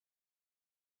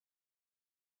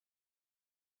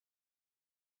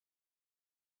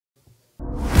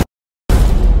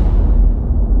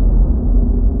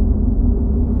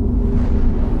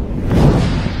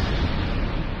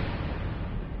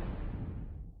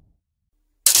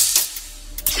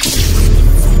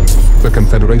The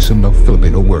Confederation of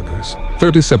Filipino Workers.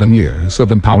 37 years of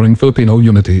empowering Filipino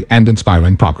unity and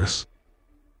inspiring progress.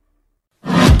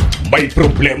 May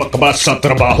problema ka ba sa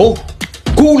trabaho?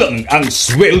 Kulang ang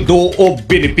sweldo o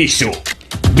benepisyo?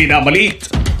 Minamaliit,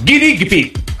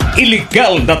 ginigipit,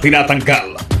 iligal na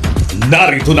tinatanggal?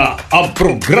 Narito na ang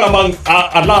programang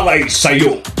aalalay sa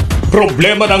iyo.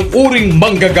 Problema ng uring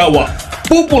manggagawa,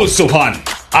 pupulsuhan,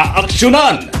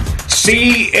 aaksyonan.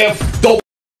 CFW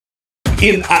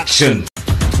in action.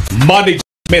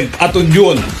 Management at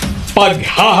union,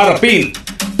 paghaharapin,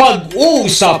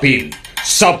 pag-uusapin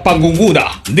sa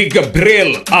pangunguna ni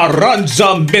Gabriel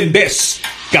Aranza Mendez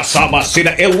kasama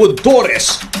sina Elwood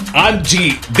Torres,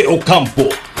 Angie De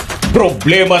Ocampo.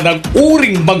 Problema ng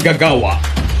uring manggagawa,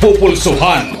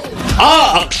 pupulsuhan,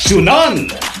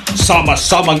 aaksyonan,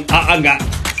 sama-samang aangat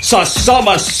sa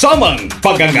sama-samang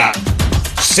pagangat.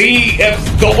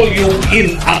 CFW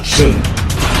in action.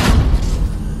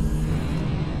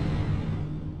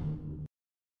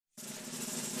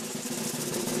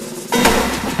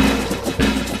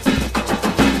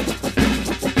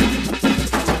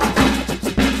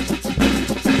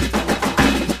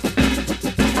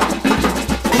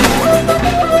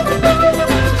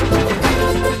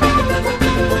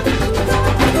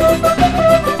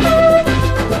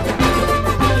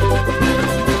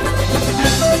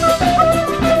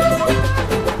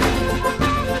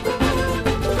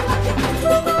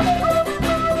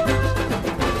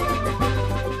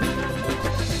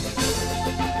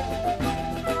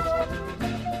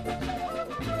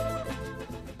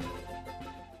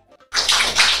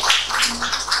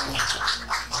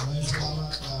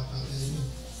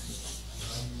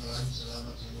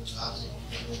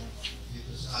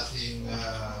 Dito sa ating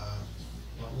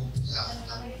mag-umpisa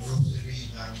ng grocery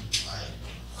ng Bayan.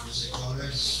 USEC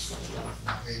College,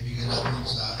 kaibigan namin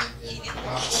sa ating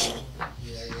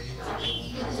PIA,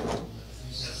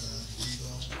 official na dito,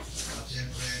 at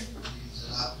siyempre sa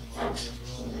lahat ng mga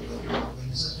membro ng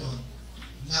organisasyon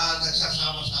na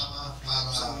nagsasama-sama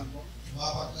para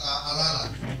mapag-aaralan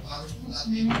para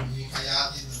natin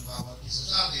hikayatin ng bawat isa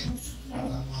sa atin at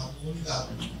ang mga komunidad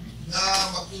na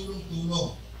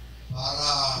magtulong-tulong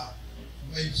para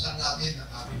maibsan natin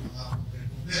ang ating mga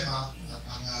problema at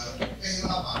ang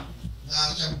kahirapan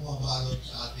na siyang bumabalot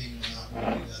sa ating mga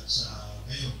komunidad sa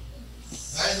ngayon.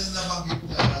 Dahil na nabanggit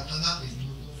na natin,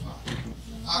 luto pa,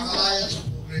 ang Alliance of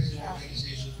Progressive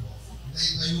Organization po, na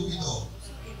itayo ito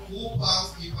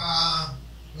upang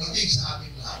iparating sa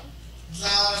ating lahat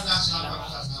na nasa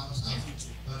pagsasama-sama,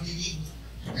 magiging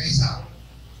kaisa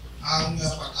ang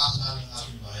pag-asa ng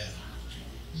ating bayan.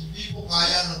 Hindi po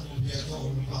kaya ng gobyerno o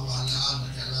ng pamahalaan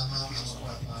na kailangan ang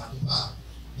magpapatupad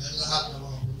ng lahat ng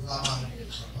mga programang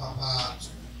magpapahalaga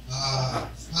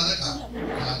sa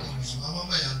ating mga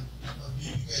mamamayan at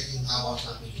magbibigay ginhawa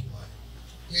sa ating buhay.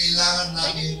 Kailangan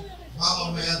natin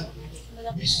mamamayan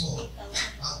mismo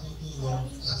ang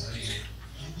tutulong sa sarili.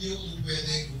 Hindi po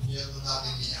pwedeng gobyerno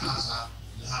natin inaasa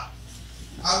lahat.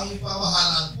 Ang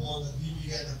pamahalaan po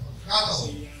nagbibigay ng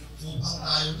pagkakataon upang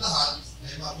tayo lahat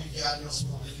ay mabigyan ng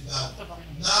oportunidad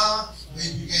na may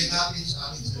bigay natin sa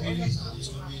ating sarili, sa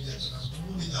ating pamilya at sa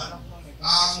komunidad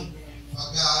ang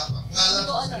paggalang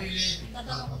sa sarili at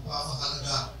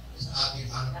pagpapahalaga sa ating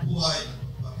hanap buhay at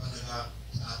pagpapahalaga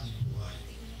sa ating buhay.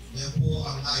 Yan po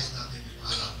ang nais natin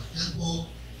ipaalam. At yan po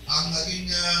ang naging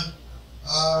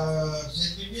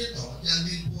sentimento at yan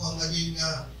din po ang naging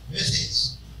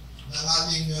message ng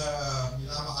ating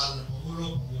minamahal na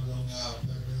Pangulong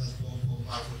Ernesto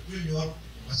Jr.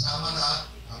 Kasama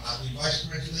na ang ating Vice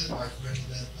President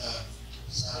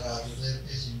Sara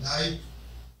Duterte Sinday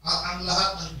at ang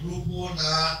lahat ng grupo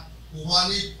na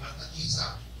pumanib at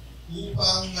nakisa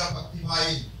upang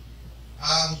pagtibayin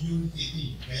ang unity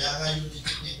team. Kaya nga unity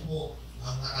team po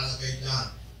ang nakalagay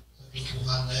dyan sa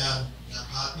grupuhan na yan ng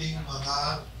ating mga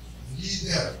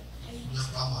leader ng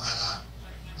pamahalaan.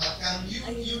 At ang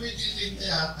unity team na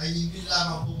yan ay hindi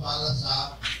lamang po para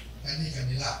sa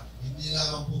kanila. Hindi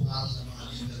lamang po para sa mga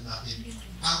leader natin.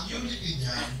 Ang unity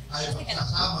niyan ay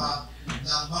pagsasama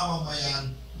ng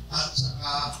mamamayan at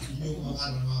saka yung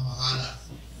mga namamahala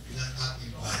ng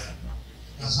ating bayan.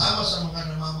 Kasama sa mga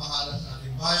namamahala sa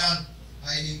ating bayan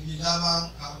ay hindi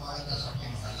lamang ang mga nasa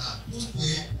pamahalaan,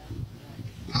 kundi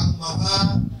ang mga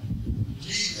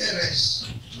leaders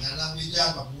na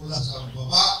nandiyan magmula sa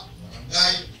baba,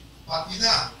 barangay, pati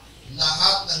na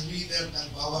lahat ng leader ng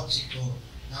bawat sektor.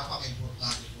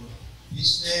 Napaka-importante po.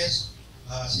 Business,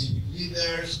 civic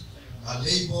leaders,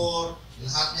 labor,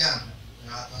 lahat yan.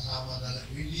 Kasama na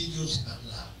religious at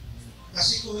lahat.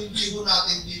 Kasi kung hindi po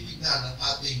natin titignan ang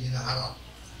ating hinaharap,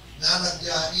 na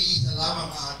nag-iisa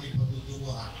lamang ang ating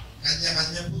patutunguhan,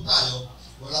 kanya-kanya po tayo,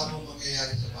 wala pong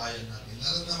mangyayari sa bayan natin.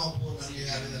 Lalo naman po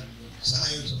nangyayari na sa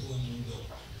ngayon sa buong mundo.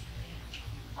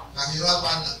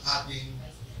 Kahirapan ang ating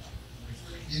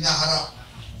hinaharap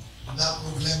na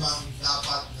problemang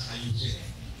dapat na ayusin.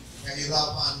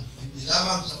 Kahirapan hindi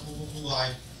lamang sa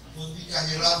pumubuhay, kundi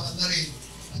kahirapan na rin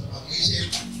sa pag-isip,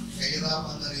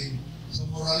 kahirapan na rin sa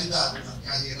moralidad, at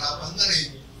kahirapan na rin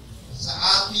sa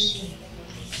ating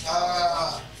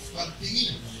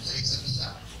pagtingin sa isa't isa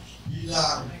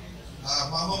bilang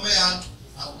mamamayan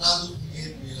at lalo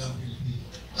tingin bilang Pilipino.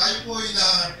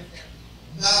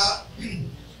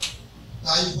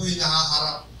 Tayo po'y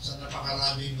nahaharap sa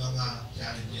napakaraming mga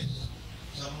challenges.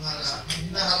 Sa mga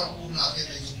hinaharap po natin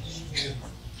ay hindi po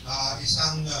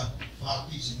isang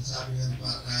party, sinasabi nga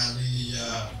ni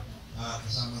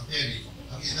kasama Terry,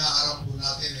 ang hinaharap po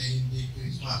natin ay hindi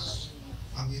Christmas.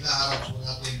 Ang hinaharap po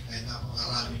natin ay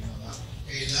napakaraming mga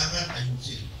kailangan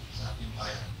ayusin sa ating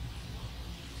bayan.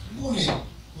 Ngunit,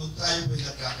 kung tayo po'y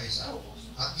nagkakaisa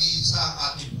at iisa ang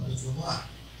ating patutunguhan,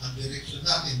 ang direksyon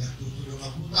natin,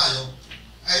 nagtutulungan po tayo,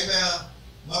 ay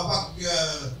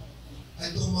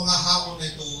itong mga hamon na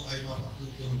ito ay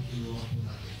mapagtutulungan po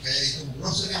natin. Kaya itong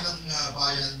grocery ng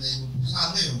bayan na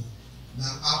inubusahan ngayon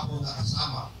ng apo na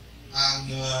kasama ang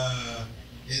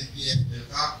NPF,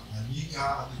 LCAC, NICA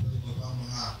at iba pang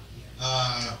mga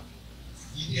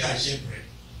ETI siyempre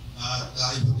at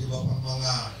iba pang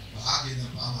mga bahagi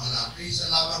ng pamahalaan. Kaya isa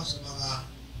lamang sa mga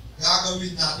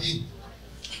gagawin natin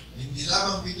hindi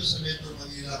lamang dito sa Metro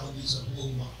Manila kundi sa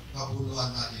buong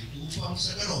kapuluan natin upang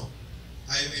sa gano'n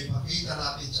ay may makita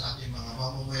natin sa ating mga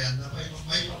mamamayan na may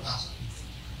pag-asa.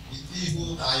 Hindi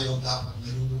po tayo dapat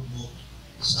nalulugmok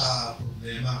sa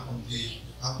problema, kundi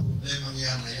ang problema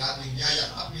yan ay ating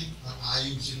yayakapin at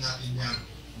ayusin natin yan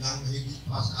ng higit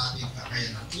pa sa ating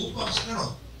kakayanan. Upang sa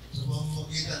gano'n, sa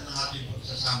pamamagitan ng ating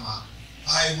pagsasama,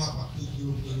 ay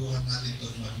mapagtutulungan natin ito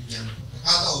at mabigyan ng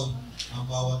pagkakataon ang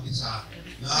bawat isa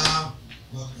na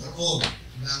magkaroon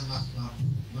ng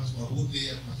mas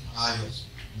mabuti at mas maayos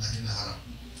na hinaharap.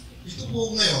 Ito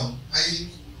po ngayon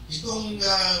ay itong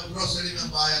grocery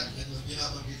ng bayan na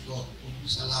binabanggit ko,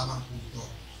 umpisa lamang po ito.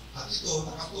 At ito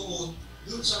nakatuon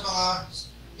dun sa mga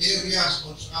areas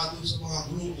o dun sa mga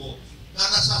grupo na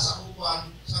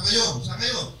nasasakupan sa ngayon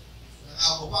ng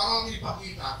ako para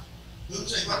ipakita dun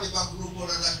sa iba't ibang grupo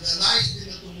na nagnanais din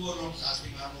na tumulong sa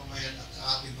ating mamamayan at sa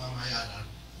ating pamayanan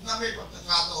na may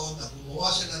pagkakataon na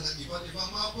gumawa sila ng iba't ibang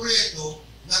mga proyekto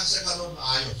nang sa ganun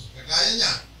maayos. Kagaya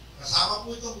niyan, kasama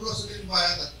po itong grocery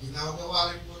bayan at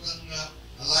ginagawa rin po ng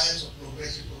Alliance of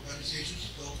Progressive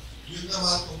Organizations ito, yun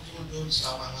naman tungkol doon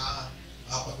sa mga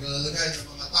paglalagay ng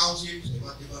mga townships sa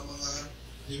iba't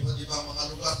ibang mga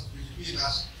lugar sa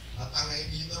Pilipinas at ang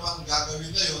hindi naman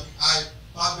gagawin na yun ay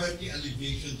poverty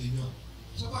alleviation din yun.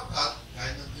 Sapagkat,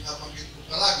 kahit ang pinabanggit ko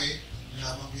palagi,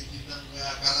 pinabanggit din ng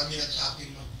karamihan sa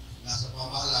ating nasa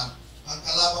pamahalaan, ang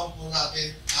kalaban po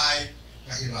natin ay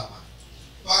kahirapan.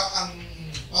 Pag ang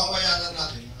pamayanan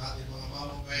natin, ang ating mga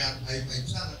mamamayan ay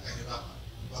maibsan ng kahirapan,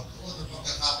 pagkaroon ng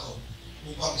pagkakataon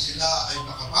upang sila ay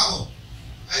makabangon,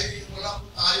 ay wala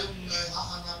po tayong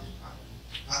hahanapin pa.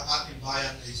 Ang ating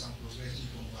bayan ay isang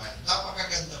progresibong bayan.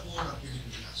 Napakaganda po ng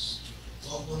Pilipinas.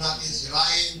 Huwag po natin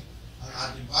sirain ang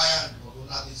ating bayan, huwag po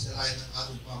natin sirain ang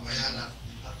ating pamayanan,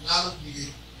 at lalo't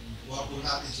higit, huwag po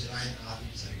natin sirain ang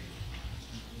ating sarili.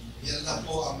 Yan lang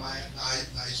po ang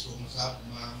nais ko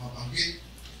mabanggit.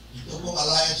 Ito pong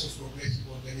Alliance of Progressive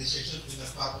Organization,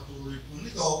 pinagpapatuloy po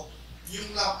nito, yung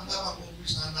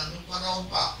napag-umpisahan na nung panahon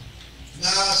pa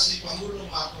na si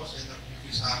Pangulong Marcos ay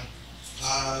nag-umpisahan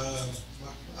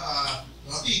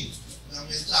rating ng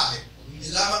mensahe. Hindi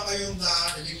lamang ngayong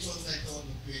na-eleksyon na ito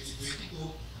noong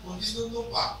 2022, kundi nung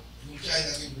pa, nung siya ay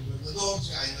naging gobernador,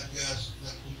 siya ay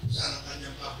nag-umpisa ng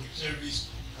kanyang public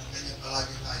service, ang kanyang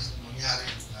palaging nais na mangyari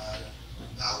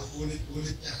na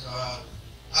uulit-ulit niya sa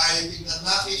tingnan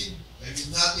natin, gawin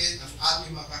natin ang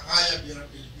ating makakaya bilang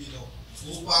Pilipino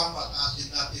upang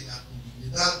pataasin natin ang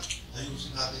dignidad,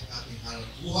 ayusin natin ating hanap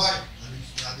buhay,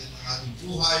 ayusin natin ang ating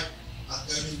buhay, at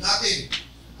gawin natin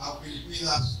ang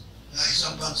Pilipinas na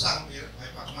isang bansang may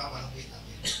pagmamalaki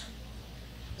natin.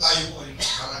 Tayo po ay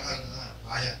marangal na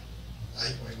bayan.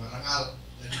 Tayo po ay marangal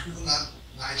na lipunan,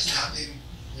 nais natin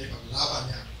ay paglaban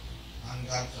niya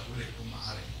hanggang sa huli kung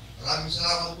maaari. Maraming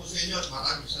salamat po sa inyo at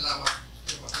maraming salamat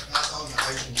sa pagkakataon na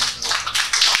kayo pumunta.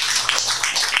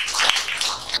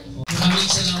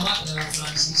 Maraming salamat,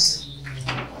 Francis, sa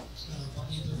inyong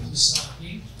pag-introduce sa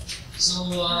akin. So,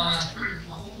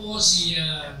 ako po si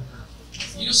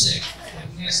USEC,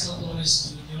 Ernesto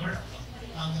Torres Jr.,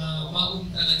 ang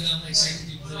bagong talagang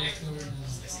Executive Director ng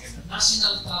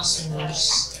National Task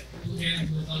Force to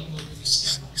 10 local governments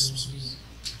cannot closely.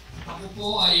 Ako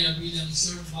po ay bilang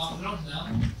short background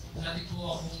lang. Dati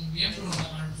po akong miyembro ng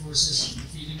Armed Forces of the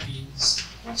Philippines.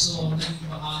 So, naging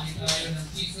bahagi tayo ng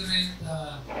different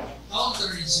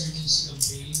counter-insurgency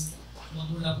campaign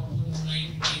magmula pa po noong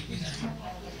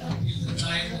 1989 until the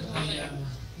time that I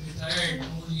retired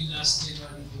only last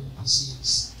January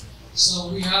 26. So,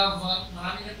 we have,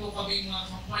 marami na po kaming mga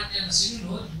kampanya na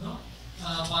sinunod, no?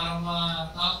 Para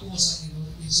matapos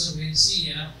ang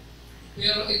insurgensiya.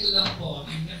 Pero ito lang po,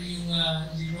 yung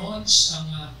launch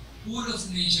ang full of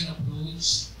nation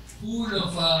approach, full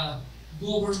of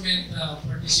government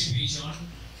participation,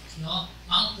 no?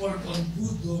 Anchored on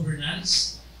good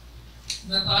governance,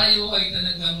 na tayo ay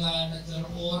talagang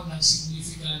nagkaroon ng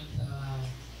significant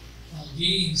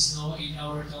gains, no, in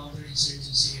our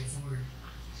counterinsurgency effort.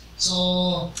 So,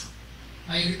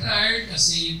 I retired as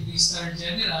a 3-star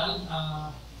general,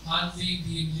 handling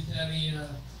the military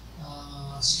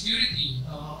security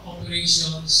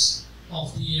operations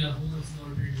of the whole of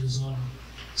Northern Luzon.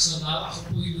 So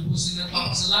ako po ilubusin ng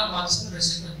papasalamat sa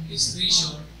present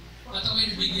administration at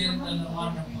ako'y nabigyan na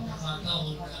naman ng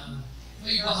pagkakataon na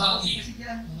may bahagi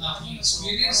ng aking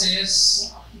experiences,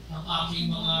 ang aking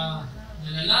mga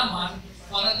nalalaman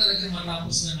para talagang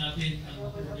matapos na natin ang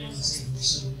problema sa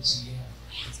insurgensiya.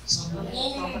 Sa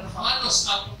buong halos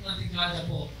 4 na dekada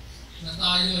po na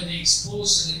tayo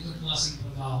na-expose sa ganitong klaseng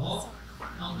trabaho,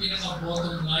 ang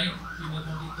pinaka-bottom line,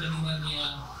 pinabanggit kanina niya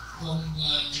kung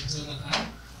Jonathan,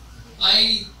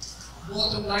 ay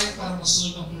bottom line para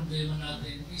masolve ang problema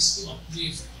natin is to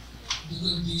uplift the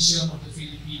condition of the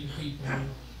Filipino people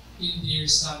in their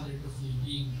standard of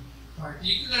living.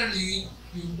 Particularly,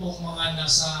 yung pong mga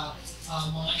nasa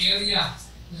mga area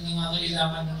na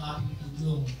nangangailangan ng ating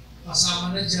tulong.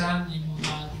 Kasama na dyan yung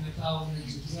mga tinatawag na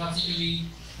geographically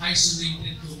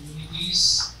isolated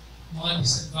communities, mga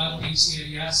disadvantaged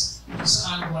areas kung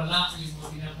saan wala yung mga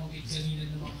binabanggit kanina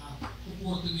ng mga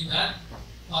oportunidad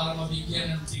para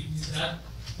mabigyan ng dignidad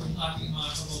ng ating mga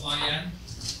kababayan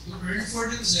to earn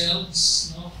for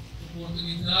themselves, no?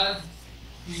 Oportunidad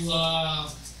to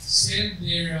send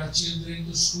their children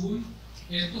to school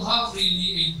and to have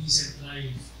really a decent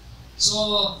life.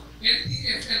 So,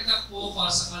 NTF-LCAC po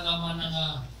para sa kalaman ng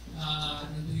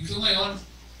nandito ngayon,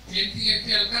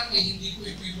 NTF-LCAC ay hindi po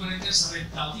equivalent yan sa red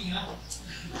tagging, ha?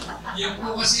 Yan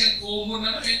po kasi ang common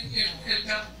na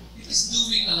NTF-LCAC, it is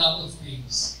doing a lot of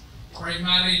things.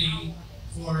 Primarily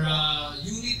for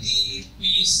unity,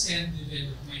 peace, and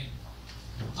development.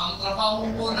 Ang trabaho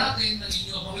po natin ng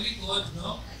inyong mga likod,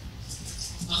 no?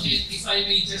 Ang 85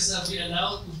 pages na be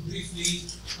allowed to briefly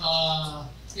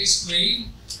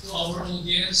explain to our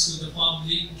audience, to the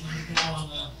public, kung ano po ang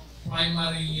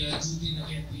primary duty ng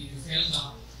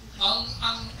NTF-LCAC.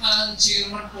 Ang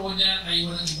chairman po niya ay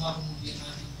walang iba kundi ang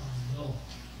ating Pangulo.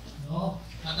 No?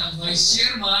 At ang vice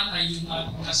chairman ay yung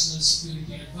ating National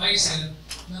Security Advisor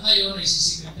na ngayon ay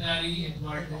si Secretary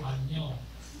Eduardo Anyo.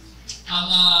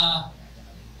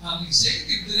 Ang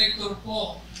Executive Director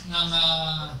po ng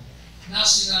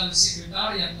National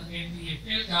Secretariat ng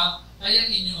NTF-LCAC ay ang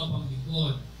inyong abang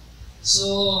likod. So,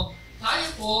 tayo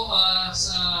po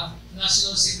sa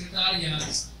National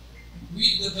Secretariat,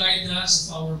 with the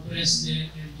guidance of our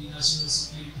President and the National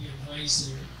Security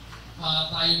Advisor,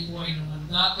 tayo po ay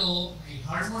namandato ay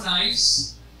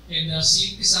harmonize and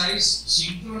synthesize,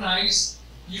 synchronize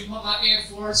yung mga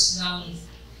efforts ng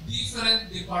different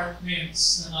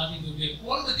departments ng ating gobyerno.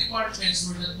 All the departments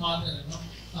for that matter, no?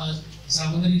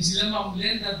 Kasama na rin sila Ma'am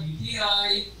Glenda,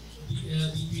 DTI,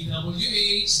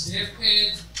 DPWH,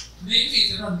 DepEd, name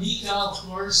it, NICA, of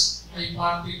course, ay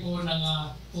parte po ng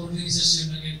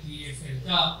organisasyon ng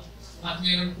NTF-LCAC. At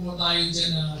meron po tayo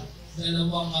dyan na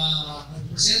dalawang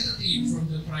representative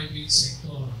from the private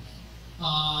sector.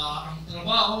 Ang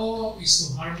trabaho is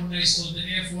to harmonize all the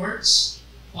efforts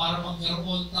para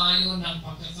magkaroon tayo ng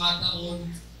pagkakataon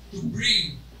to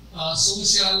bring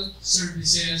social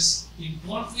services in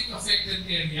conflict-affected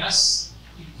areas,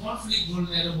 in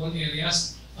conflict-vulnerable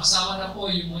areas. Kasama na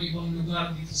po yung mga ibang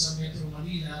lugar dito sa Metro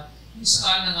Manila kung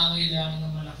saan nangangailangan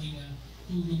ng malaking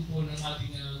tulong po ng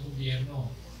ating gobyerno.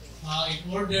 In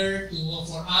order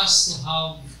for us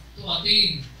to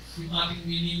attain yung ating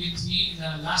minimithi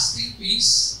na lasting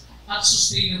peace at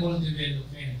sustainable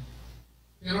development.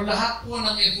 Pero lahat po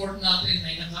ng effort natin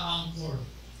ay naka-anchor.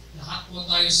 Lahat po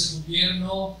tayo sa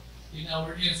gobyerno in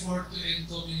our effort to end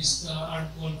communist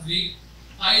armed conflict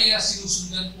ay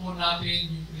sinusundan po natin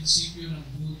yung prinsipyo ng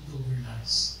good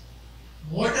governance.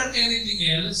 More than anything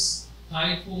else,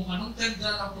 kahit kung anong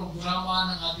ganda ng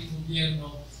programa ng ating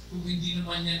gobyerno, kung hindi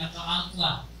naman niya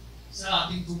naka-angkla sa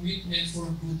ating commitment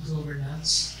for good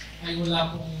governance, ay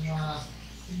wala pong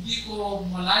hindi ko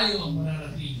malayo ang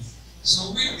mararating.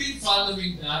 So we've been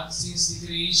following that since the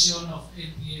creation of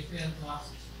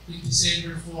NTF-ELCA in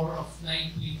December 4 of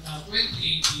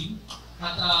 2018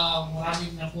 at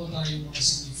maraming na po tayong mga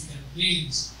significant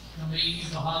gains na may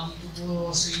ibahagi ko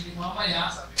po sa inyo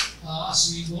mamaya as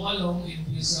we go along in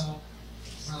this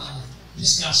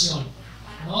discussion.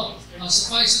 No?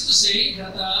 Suffice it to say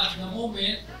that at the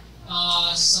moment,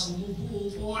 sa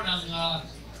bumubuo po ng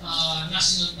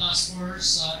National Task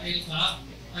Force ELCA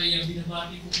ay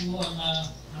binabati ko po ang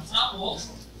APO,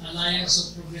 Alliance of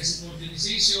Progressive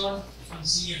Organization, ang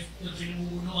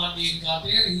pinamumunuan ni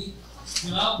Kateri,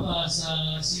 Club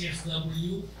sa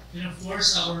CFW, and of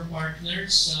course our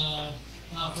partners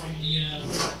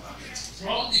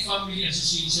from the Family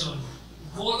Association,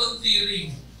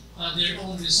 volunteering their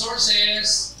own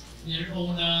resources, their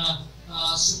own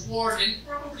support, and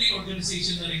probably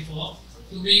organization na rin po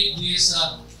to make this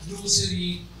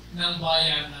grocery ng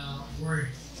bayan work.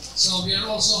 So we are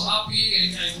also happy,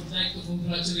 and I would like to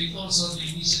congratulate also the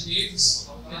initiatives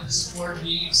and the support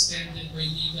being extended by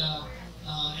NIGA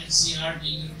NCR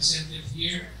being represented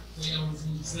here by our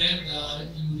good friend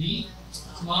Yuri.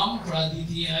 Ma'am,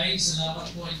 DTI, salamat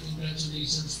po and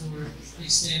congratulations for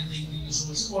extending the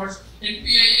usual support. And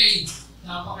PIA,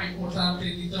 napaka-importante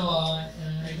dito,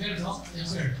 Ever, no?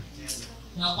 Ever.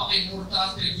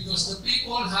 Napaka-importante because the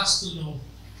people has to know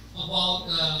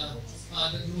about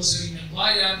the grocery ng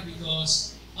bayan,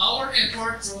 because our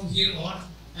effort from here on,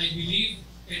 I believe,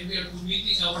 and we are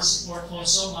committing our support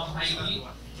also, Ma'am Heidi,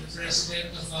 the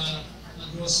president of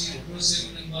grocery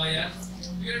ng bayan,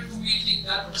 we are committing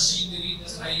that machinery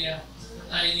that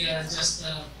I just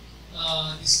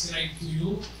described to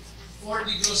you for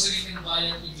the grocery ng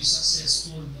bayan to be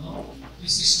successful. No?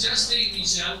 This is just the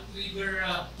initial trigger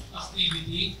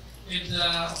activity, and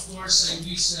of course I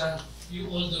wish you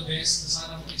all the best na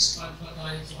sana mag-expand pa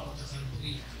tayo throughout the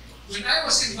country. When I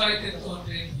was invited to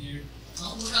attend here,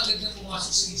 ang una agad na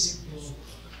pumasok sa isip ko,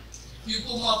 yung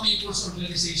po mga people's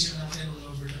organization natin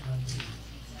all over the country.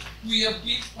 We have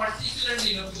been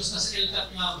particularly, because nasa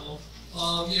LTAP nga ako,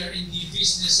 we are in the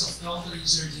business of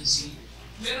counterinsurgency.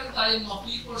 Meron tayong mga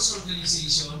people's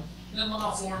organization na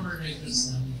mga former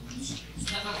rebels namin.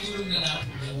 Nakatulong na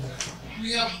natin.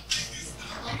 We have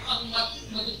ang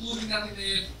matutulong natin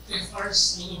na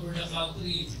FRs all over the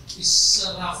country is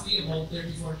roughly about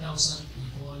 34,000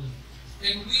 people.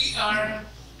 And we are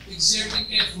exerting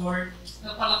effort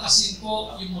na palakasin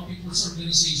po yung mga people's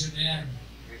organization na yan.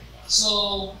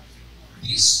 So,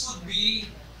 this would be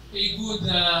a good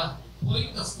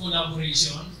point of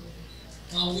collaboration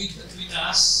with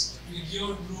us, with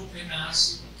your group and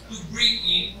us, to bring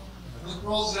in the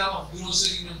program of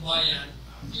grocery ng bayan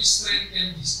to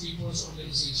strengthen these people's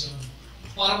organization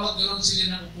para magkaroon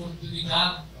sila ng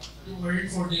oportunidad to earn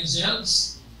for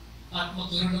themselves at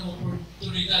magkaroon ng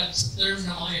oportunidad sa term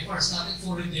ng mga efforts natin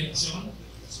for redemption,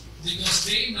 because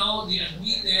they know, they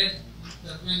admitted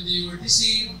that when they were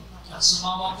deceived at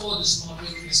sumama po doon sa mga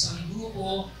terroristang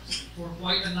grupo for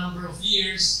quite a number of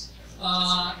years,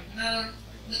 na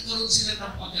nagkaroon sila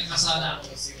ng pagkakasala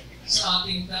sa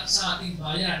ating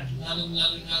bayan,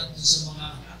 lalong-lalo na doon sa mga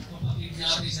kapatid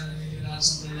natin na naninirahan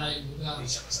sa malalayong lugar.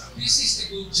 This is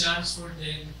a good chance for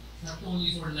them, not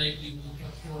only for livelihood,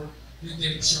 but for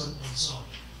redemption also.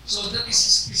 So that is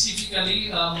specifically,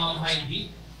 Ma'am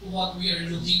Heidi, what we are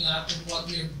looking at and what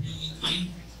we are bringing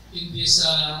in this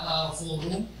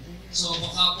forum. So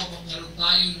baka po magkaroon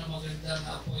tayo ng magandang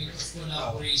point of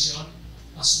collaboration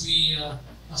as we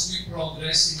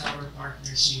progress in our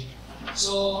partnership.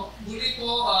 So muli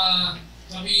po,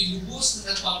 kami lubos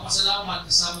na nagpapasalamat,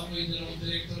 kasama ko yung dalawang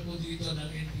director ko dito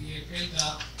ng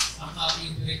NTF-ELCA, ang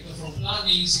aking director for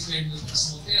planning, si Colonel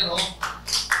Montero,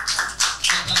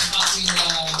 at ang aking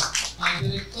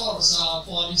director sa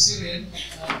policy rin,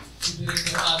 si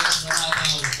Director Alex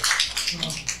Barataw.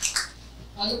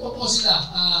 Ano po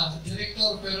sila?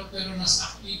 Director pero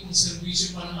nasa active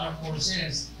servisyo pa ng Armed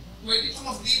Forces. Pwede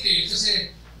po mag-detail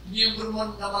kasi miyembro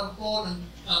naman po ng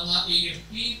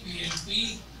AFP,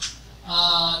 PNP,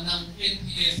 ng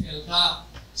NTF-ELCA.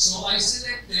 So I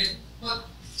selected, but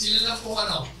sila lang po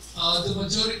the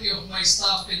majority of my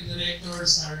staff and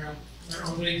directors are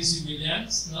already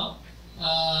civilians, no?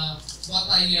 But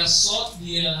I sought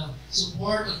the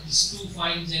support of these two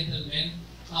fine gentlemen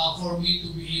for me to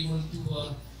be able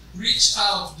to reach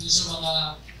out to sa mga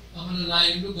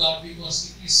malalayong lugar,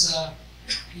 because it is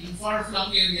in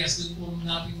far-flung areas doon po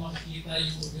natin makikita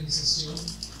yung organisasyon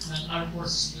ng Armed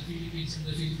Forces of the Philippines and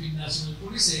the Philippine National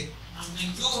Police ang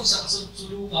nandun sa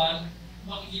kasulsukan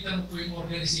makikita mo po yung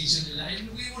organization nila. And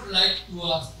we would like to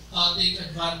take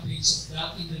advantage of that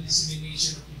in the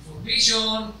dissemination of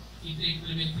information, in the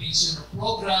implementation of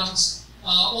programs,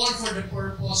 all for the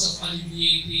purpose of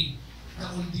alleviating the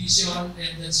condition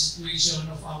and the situation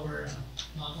of our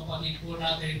mga kapatid po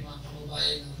natin, mga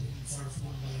kababayan natin,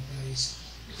 far-flung barangays.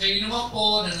 Kayo naman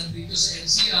po na nandito sa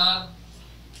NCR,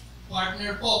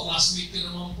 partner po, classmate ko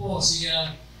naman po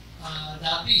siya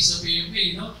dati sa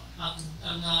PMA, no?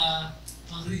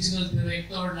 Ang regional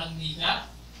director ng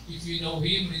NICA. If you know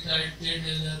him, retired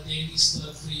Colonel Dennis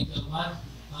Friedman,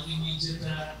 ang immediate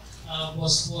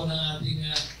boss po ng ating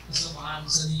kasamahan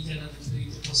sa NICA na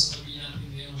nandito po sa tabi natin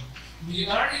ngayon. We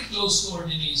are in close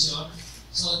coordination.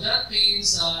 So that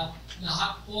means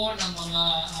lahat po ng mga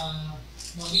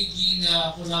magiging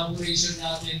collaboration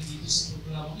natin dito sa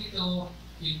programa ito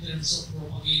in terms of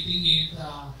propagating it,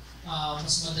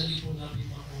 mas madali po natin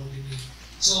ma-coordinate.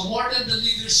 So more than the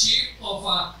leadership of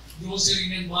Grocery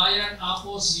ng Bayan,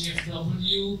 APO,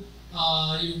 CFW,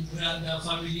 yung Grand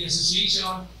Family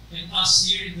Association, and us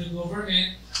here in the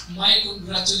government, my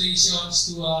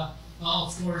congratulations to, of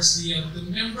course, the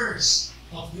members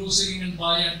of Grocery ng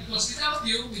Bayan. Because without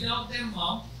you, without them,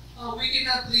 ma'am, we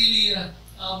cannot really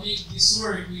make this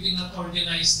work. We cannot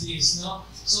organize this, no?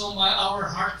 So our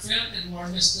heartfelt and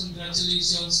warmest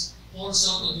congratulations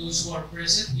also to those who are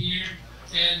present here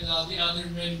and the other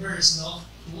members, no,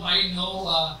 who I know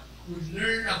would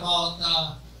learn about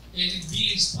and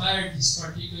be inspired this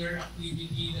particular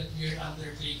activity that we are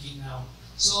undertaking now.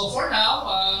 So for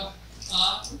now,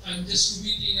 I'm just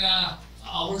committing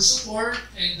our support,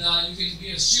 and you can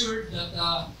be assured that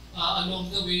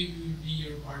along the way we will be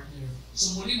your partner.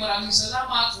 So muli maraming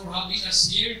salamat for having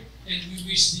us here, and we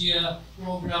wish the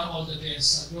program all the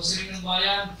best. Grocery ng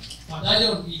Bayan,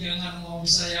 padayon, ika nga ng mga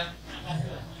Bisaya.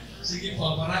 Sige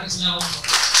po, maraming salamat po.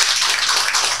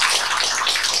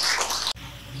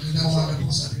 Magandang umaga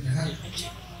po sa ating lahat.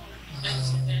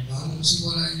 Bago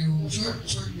simulan yung short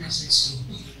message ko,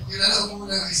 pakilala ko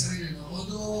muna kay sarili.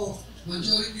 Although,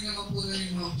 majority naman po na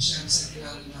yung mga opisyal sa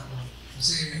kilala na ako.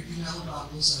 Kasi hindi na ako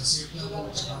bago sa CFW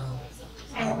at saka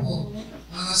APO.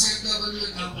 CFW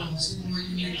at APO, still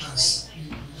working with us,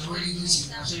 our agency,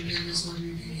 National Parents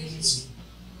Coordinating Agency.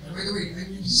 By the way,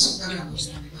 I'm using some talaga, so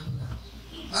hindi ka pala.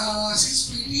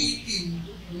 Since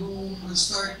 2018, yung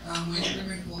nag-start,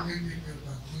 ma-implement po ang NPL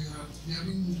Bank. They have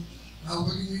been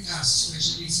working with us,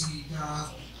 especially si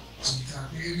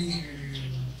Terry,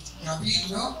 Gabi,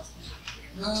 no?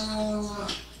 Na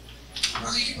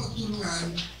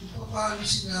makikipagtulungan kung paano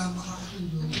sila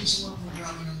makakatulong sa mga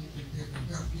programa ng NPL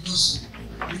Bank. Because,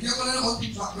 bigyan ko na ng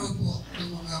konting background po ng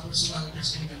mga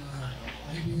personalities ko na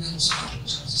naibigan ko sa ako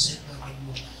sa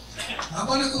CFW.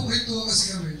 Habang nagkukwento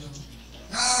kasi kami, no?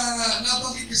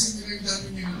 Nabanggit kasi nila yung dami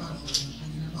nila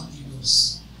pang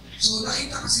kilos. So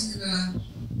nakita kasi nila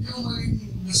yung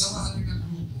maling nasamahan nila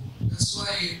grupo. That's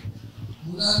why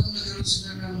mula nung nagkaroon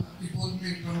sila ng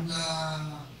involvement from the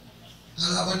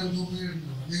kalaban ng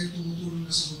gobyerno, dahil tumutulong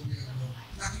na sa gobyerno,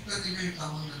 nakita nila yung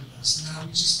tamang landas na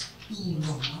which is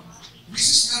tumulong. No? This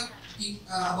is not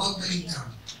about the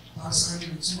income para sa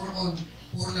kanila. It's more on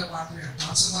for the patria,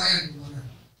 para sa bayan.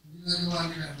 Ginagawa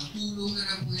nila. Matulong na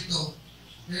lang po ito.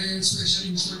 And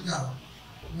especially Mr. Gao,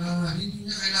 na hindi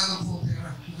niya kailangan po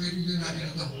pera kung kaibigan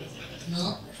natin ito.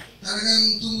 No?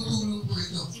 Talagang tumutulong po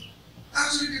ito.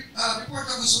 Actually, before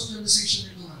the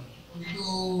socialization nito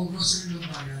Grocery ng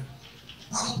Bayan,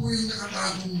 ako po yung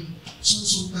nakatagong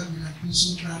susundan nila,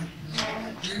 consultant.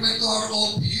 They went to our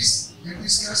office and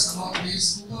discussed about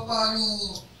this, kung paano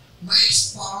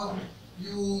ma-expand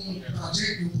yung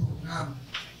project, yung program.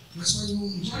 That's why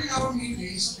during our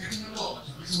meetings, ito na po,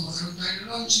 sabi ko, magkaroon tayo ng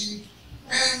launching,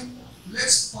 and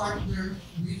let's partner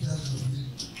with the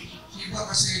government. Iba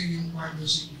kasi yung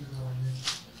partnership with the government.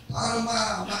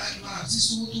 Para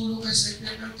since tumutulong kayo sa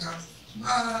FPL Cup,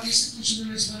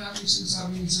 ma-institutionalize na natin yung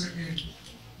sinasabi ni Sir Ed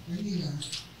kanina,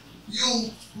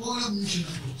 yung whole of mission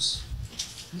approach.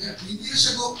 Hindi na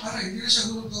siya whole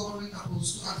of government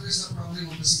approach to address the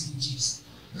problem of the CPGs.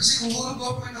 Kasi kung whole of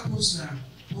government approach na,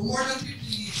 for more than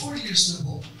 54 years na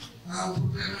po, ang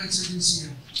problema ng agency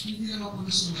hindi naman po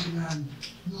nasolusyonan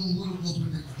ng whole of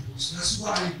government approach. That's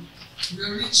why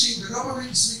the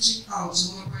government is reaching out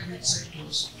sa mga private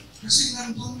sectors kasi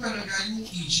nandun talaga yung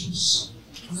issues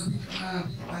na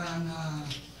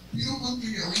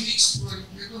pinupuntilya o ini-exploit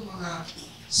nito mga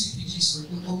CPGs o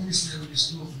itong communist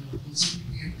terrorist group, yung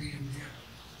CPP and PMDF.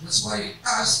 That's why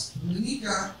us,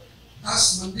 Manika,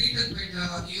 as mandated by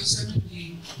the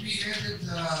EO70, we headed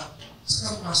the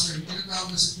SACAM cluster, yung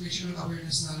tinatawag na Situational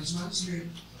Awareness Knowledge Management,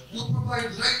 to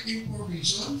provide right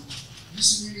information,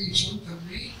 dissemination,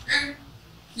 campaign, and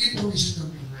information can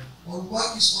be heard or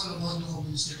what is all about the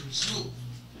communist terrorist group.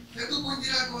 Ito po yung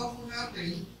ginagawa po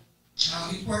natin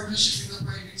in partnership with the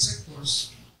private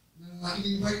sectors na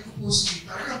in-invite ko po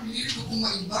talagang pinili ko po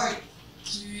ma-invite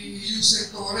si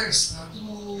USEC Torres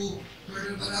through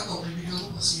Colonel Banato, kaibigan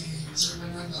ko pa si Sir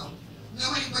Banato, na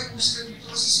ma-invite po sila dito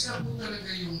kasi sila po talaga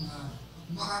yung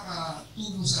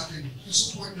makakatulong sa atin to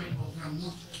support the program,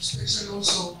 no? Especially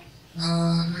also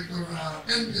Director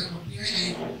Ember of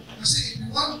PIA, kasi if we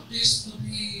want this to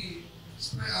be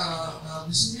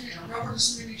proper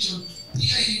dissemination,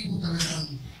 PIA po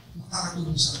talagang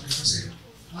makakatulong sa atin kasi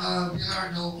we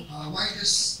are now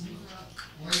widest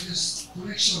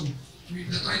connection with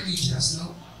the tri-medias,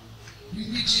 no?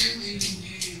 Hindi GMA,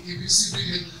 hindi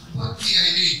ABCBN, but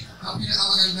PIA ang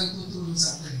pinakamagandang tutulong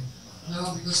sa atin,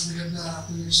 no? Because maganda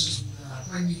connections with the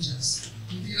tri-medias,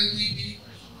 hindi lang TV,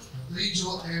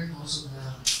 radio, and also the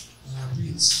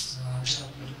prints.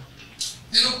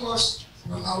 And of course,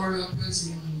 from our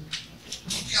friends in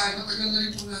PTI, matagal na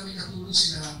rin po namin katulong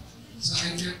sila sa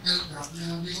NFL Cup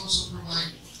na they also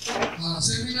provide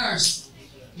seminars,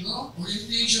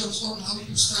 orientations on how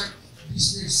to start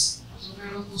business. So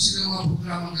meron po silang mga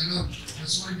programa gano'n.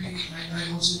 That's why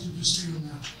I also introduced to you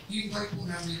na i-invite po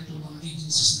namin itong mga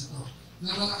agencies na to na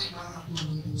malaking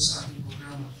makakatulong po sa ating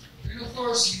programa. And of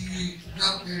course, the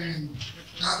Gap and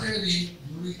Catherine,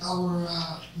 during our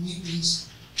meetings,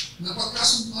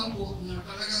 napagkasunduan po na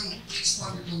talagang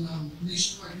expand ito ng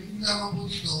nationwide. Hindi lamang po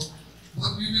dito,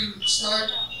 but we will start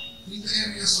in the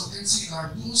areas of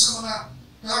NCR, dun sa mga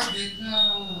target na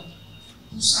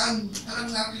kung saan alam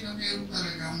natin na meron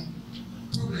talagang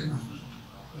problema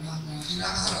na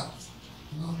kinakaharap.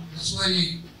 That's why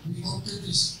we opted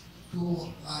this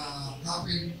to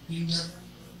happen in that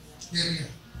area.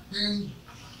 And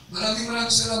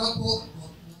maraming salamat po.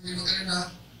 Okay, maganda na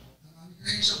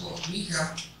namin siya po,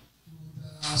 Mika,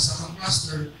 sa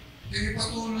Camplaster. Eh,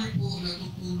 patuloy po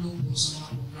natutulong po sa mga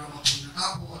programa po na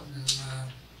APO at ng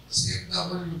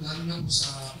CFW, lalo na po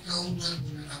sa ikaungan po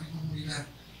ng aming komunidad,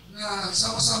 na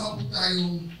sama-sama po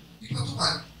tayong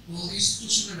ipatupad o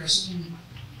institutionalize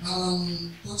ang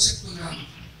konsepto ng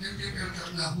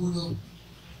MPFL na hulog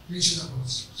nation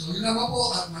approach. So, yun naman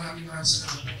po at maraming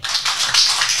salamat po.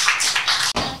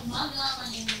 Umaga,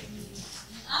 maning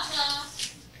aga.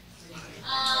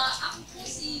 Ako po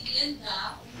si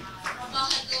Glenda,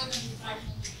 trabahador ng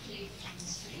Department of Trade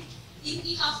Industry. In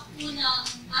behalf po ng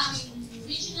aming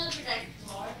Regional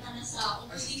Director na nasa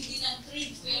opening din ng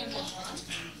trade fair ngayon,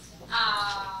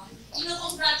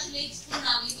 congratulates po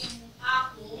namin yung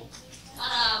ako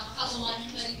para makagawa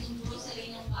ng ganitong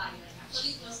grocery ng bayan.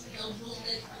 Actually, it was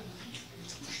downloaded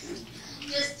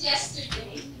just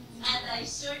yesterday. And I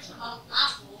searched about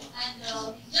APO, and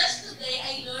just today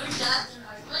I learned that there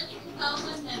are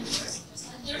 22,000 members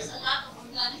and there's a lot of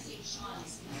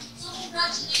organizations. So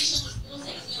congratulations po sa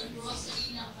inyong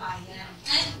grocery ng bayan.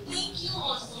 And thank you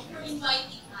also for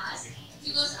inviting us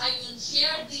because I will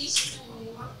share this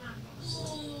to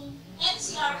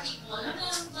NCR people na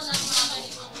meron palang mga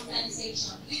ganitong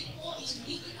organization. We po in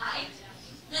BPI,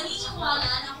 naniniwala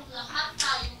na kung lahat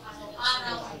tayo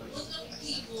araw-araw ay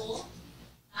produktibo,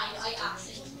 tayo ay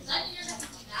access. Saan nyo na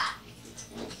nakikita?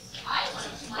 Ay,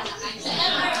 walang sumalakay. Sa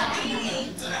MRT.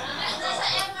 Sa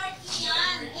MRT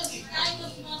yan. Every time na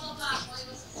bumababa ako, I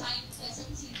was assigned to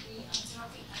Quezon City. I'm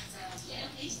dropping at the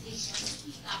GMA station.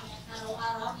 Nakita ko yan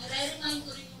araw-araw. Nire-remind ko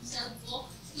rin yung self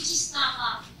ko, which is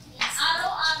tama. Kung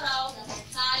araw-araw na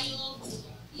tayo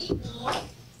produktibo,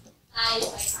 tayo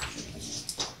ay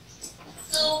access.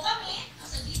 So kami,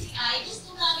 sa DTI,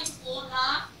 gusto namin po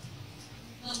na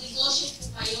mag-negosyo po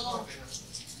kayo.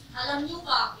 Alam niyo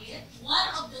bakit?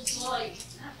 One of the joy,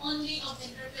 not only of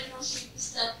entrepreneurship,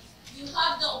 is that you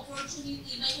have the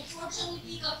opportunity, may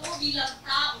opportunity ka po bilang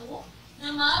tao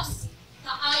na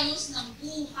magkaayos ng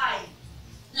buhay.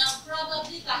 Na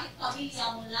probably kahit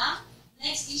pamilya mo lang,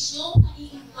 next is yung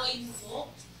i-employ mo po,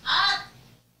 at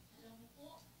alam mo po,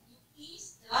 it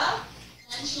is the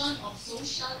tension of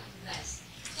social unrest.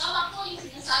 Tama po yung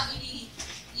sinasabi ni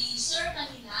Sir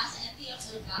kanina sa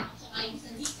NTFL ka, at saka yung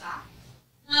sa NICA,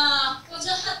 na pag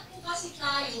lahat po kasi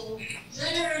tayo,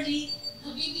 generally,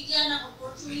 nabibigyan ng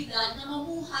oportunidad na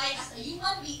mamuhay as a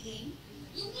human being,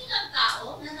 yung ilang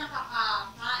tao na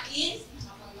nakakakain,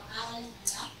 nakapag-aaral ng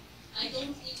anak, I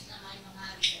don't think na may mga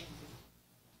rin.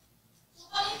 So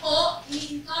kami po,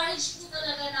 i-encourage po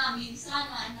talaga namin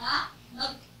sana na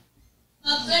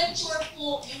mag-venture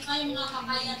po yung may mga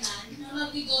kakayanan na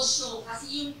magnegosyo kasi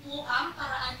yun po ang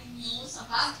paraan ninyo sa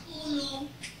pagtulong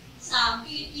sa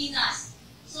Pilipinas.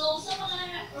 So sa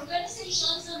mga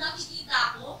organizations na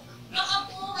nakikita ko,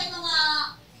 baka po may mga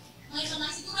may mga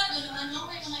sigurado naman no,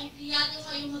 may mga empleyado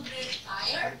kayong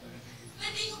magre-retire,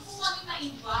 pwede nyo po kami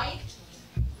ma-invite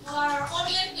for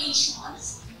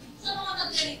orientations sa mga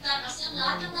magre-retire kasi ang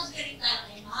lahat ng magre-retire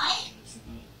ay may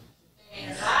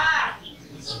pera.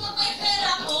 So pag may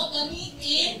pera ko,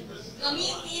 gamitin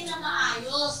na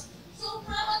maayos. So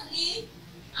probably,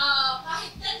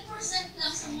 kahit 10%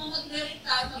 lang sa mga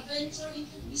magre-retire, mag-venture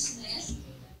into business,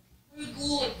 we're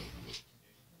good.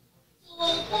 So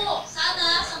po,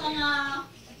 sana sa mga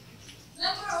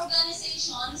member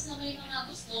organizations na may mga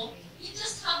gusto, you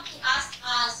just have to ask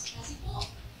us. Kasi po,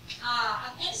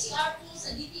 ang NCR po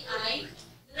sa DTI,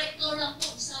 director lang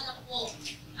po, isa lang po.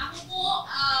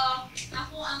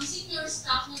 Ako ang senior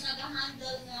staff na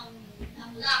nag-handle ng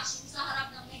launch sa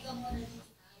harap ng Mega Mall na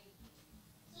DTI.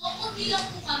 So, kunti lang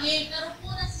po kami, pero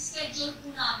po nasa-schedule po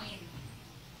namin.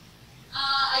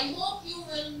 I hope you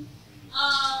will,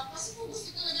 kasi po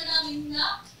gusto talaga namin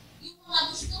na yung mga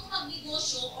gustong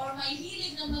magnegosyo or may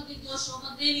hilig na magnegosyo,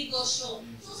 magne-negosyo.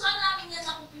 So, saan namin yan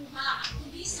nakukuha?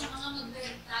 Kundi sa mga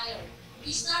magre-retire. We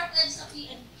started sa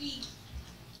PNP.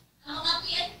 Ang mga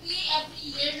PNP, every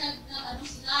year, nag-invite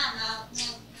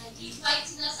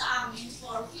sila sa amin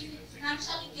for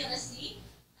financial literacy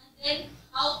and then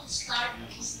how to start a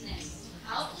business.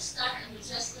 How to start and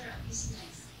register a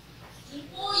business. Yun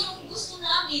po yung gusto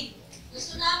namin.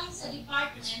 Gusto namin sa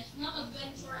department na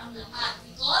mag-venture ang lahat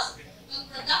because pag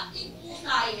productive po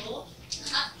tayo,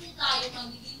 lahat po tayo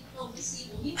magiging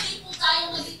progresibo. Hindi po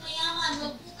tayo maging mayaman,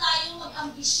 wag po tayo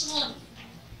mag-ambisyon.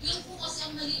 Yun po kasi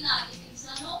ang mali natin.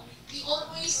 We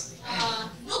always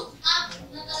look up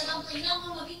na talagang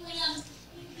kailangan maging mayaman.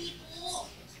 Hindi po,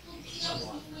 kung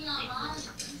kailangan maging mayaman.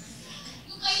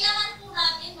 Yung kailangan po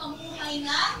natin mamuhay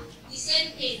na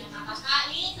disente,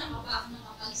 nakakakain,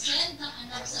 nakapag-send ng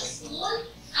anak sa school,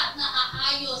 at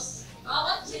naaayos.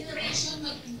 Bawat generation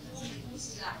mag-improve po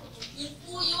sila. Yun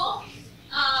po yung,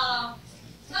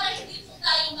 para hindi po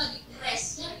tayo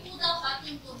mag-depress. Yan po dapat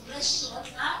yung progression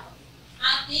na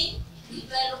ating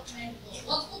development po.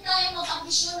 Huwag po tayo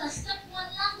mag-ambisyon na step 1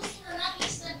 lang, gusto na natin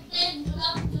step 10.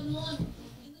 Wala po ganun.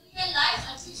 In real life,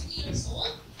 I'm 50 years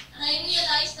old, and I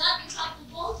realized that you have to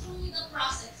go through the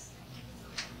process.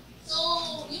 So,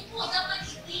 yun po, dapat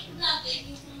i-think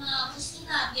natin yung mga gusto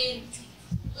natin.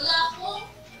 Wala pong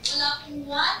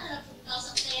 1, wala po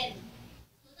 2010.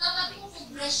 So, dapat yung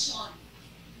progression.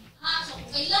 So,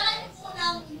 kung kailangan po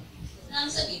ng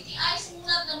sa BTI,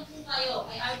 sumulat lang po kayo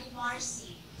kay RD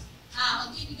Marcy.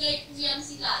 Magbibigay po yan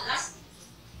sila. Last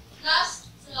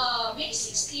May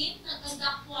 16,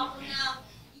 nag-conduct po ako na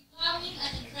becoming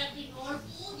an entrepreneur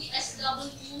to the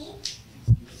SFW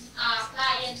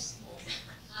clients po.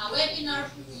 Webinar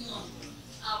po yun.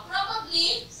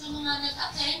 Probably, sa mga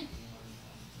nag-attend,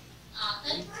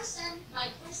 10%,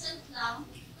 5% lang.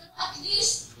 Pero at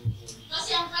least,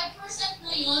 kasi ang 5%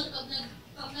 na yun,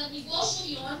 pag nag-negosyo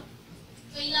yun,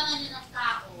 kailangan niya ng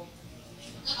tao.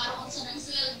 Nagkakaroon siya ng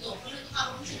sweldo. Kung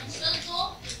nagkakaroon siya ng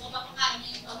sweldo, mapapakain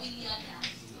niya yung pamilya niya.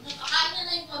 Kung napakain niya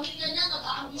na yung pamilya niya,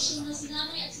 mag-aambisyon na si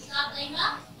nanay at si tatay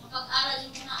na mapag-aral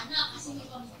yung mga anak kasi may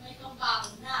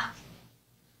pambaon na.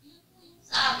 Yun po yung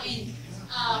sa amin.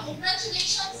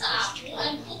 Congratulations sa ako,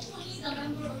 and hopefully the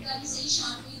member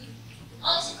organization will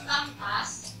also thank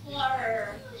us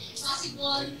for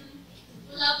possible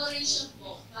collaboration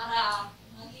po para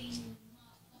maging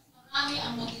mas marami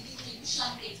ang magiging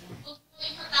negosyante. Huwag po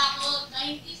yung matakot,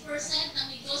 90% ng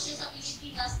negosyo sa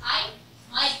Pilipinas ay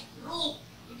micro.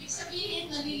 Ibig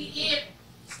sabihin, maliliit.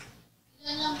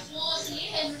 Ilan lang po si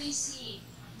Henry C.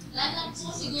 Ilan lang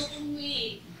po si Gokong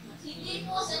Wei. Hindi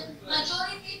po,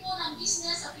 majority po ng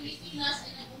business sa Pilipinas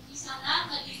ay nag-umpisa na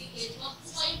maliliit. Huwag po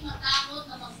kayong matakot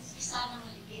na mag-umpisa na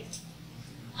maliliit.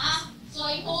 So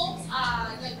I hope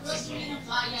the grocery ng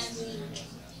Bayan will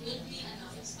be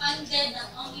expanded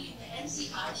not only in the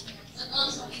NCR but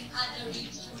also in other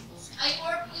regions. I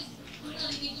work with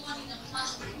nalilito kanina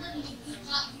pumasok ko nalilito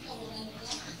ka ito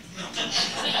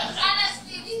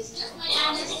honestly, this is just my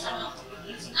honest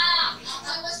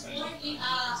I was born in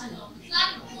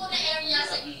flat po na area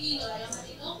sa Iloilo,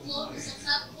 Manilongo, sa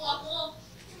flat po ako.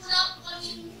 Wala po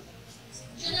kami,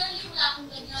 generally wala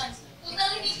akong ganyan. Pag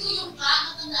narinig ko yung ka,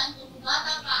 natandaan ko, kung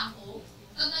bata pa ako,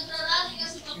 pag nagrarally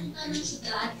kasi papunta ng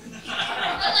syudad,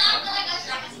 natandaan talaga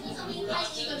siya kasi nasabihin tayo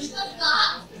kami,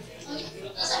 pagka,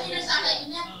 nasabihin na sa akin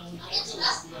niya, akit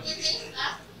silas,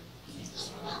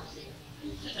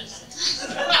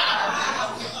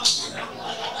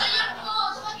 ayun po,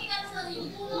 so pag inanong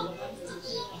narinig ko,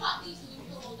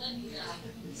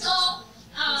 so,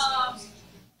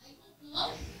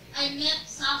 I met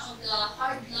some of the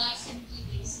hard lives and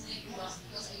livings in Negros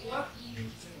because I worked in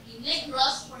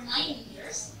Negros for 9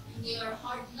 years in the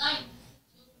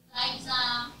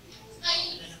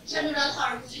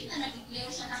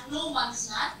no man's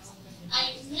land.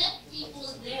 I met people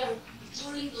there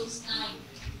during those times.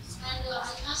 And I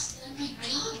asked them, my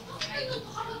God, bakit kayo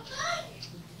nagpakamatay?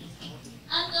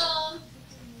 And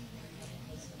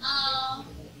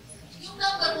yung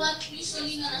number one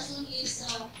usually na rason is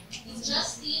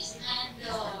injustice and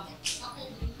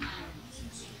kapobrihan.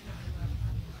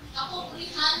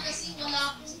 Kapobrihan kasi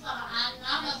wala akong paraan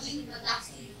na maging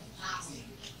productive ako.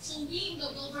 So we in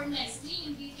the government, we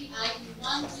in BPI, we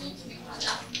want you to be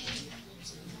productive.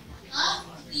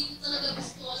 Hindi ko talaga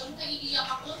gusto. Alam mo, naiiyak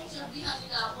ako nung serbihan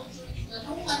nila ako during the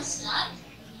no man's land.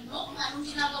 Kung anong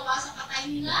ginagawa sa patay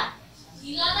nila,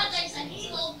 nilalagay sa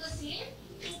ilog kasi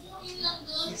pupunin lang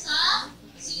doon sa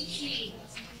city.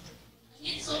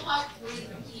 It's so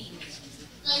heartbreaking.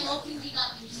 So I hope hindi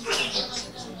natin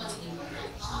susunod ng balik.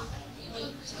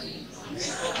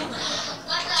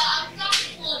 But I'm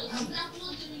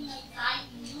thankful during my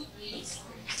time in UP.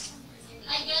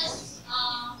 I guess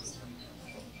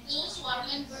those who are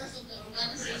members of the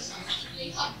organization,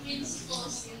 they have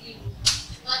principles to live.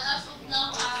 But as of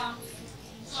now,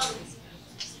 sorry.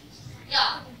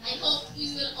 Yeah, I hope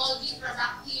we will all be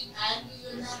productive and we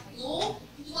will not go.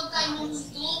 Hindi wag tayo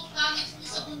mamundok. Kahit po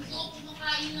sa bundok,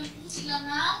 kumakain lang po sila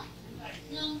ng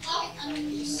kahit anong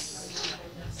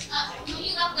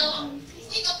mahirap daw ang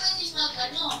hindi ka pwede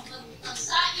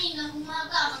magsaing ng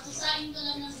umaga, magsasaing ka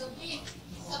lang ng gabi.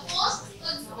 Tapos,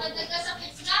 pag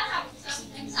nagkasakit ka,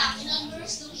 sabi ng sa akin, ang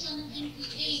nurse daw siya ng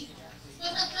NPA.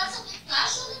 Pag nagkasakit ka,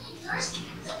 siya lang yung nurse.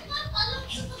 Sabi nga, alam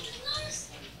sa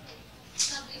pag-nurse.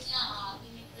 Sabi niya,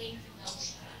 tinitrain ko daw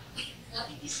siya. But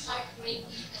it is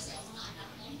heartbreaking kasi ang mga anak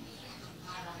niya hindi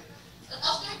nag-aral. But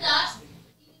after that,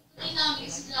 tinitrain namin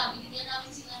sila, binigyan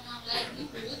namin sila ng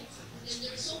livelihood. Then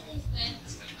they're so open.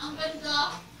 Ang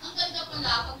ganda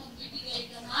pala pag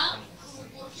nagbibigay ka ng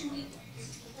opportunity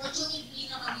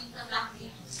na maging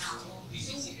productive tao.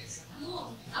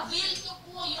 So, avail nyo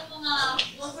po yung mga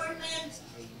government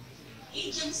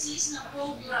agencies na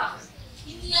programs.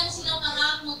 Hindi yan sila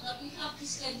maramot na we have to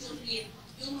schedule it.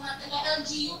 Yung mga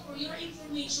taga-LGU, for your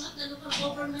information, the local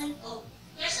government of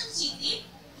Quezon City,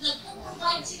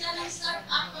 nagpo-provide sila ng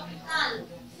start-up capital.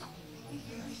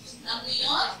 Alam nyo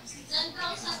yun?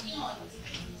 10,000 yun.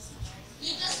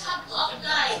 You just have to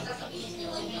apply. Sasabihin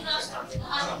nyo yung hirap.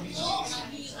 Harap mo,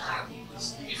 mahirap.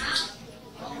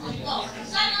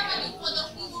 Sana maging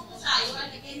produktibo po tayo.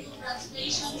 And again,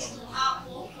 congratulations to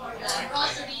Apo for the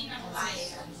grocery ng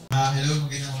Bayan. Hello,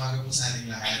 magandang umaga po sa ating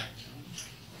lahat.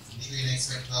 Hindi ko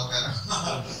in-expect to, pero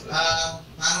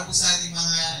para po sa ating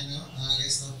mga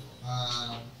guest of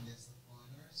honors,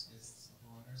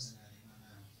 and ating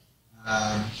mga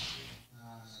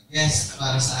guest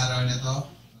para sa araw na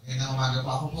to. Magandang umaga po.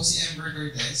 Ako po si Ember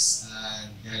Cortez.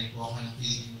 Galing po ako ng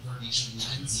Philippine Information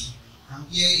Agency. Ang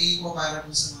PIA po, para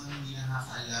po sa mga hindi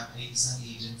nakakaalam, ay isang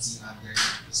agency under the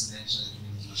Presidential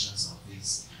Communications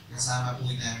Office. Kasama po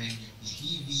namin yung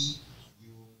PTV,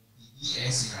 yung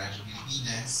PBS, yung Radyo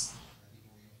Pilipinas, pati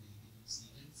po yung Philippine News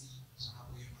Agency, saka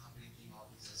po yung mga printing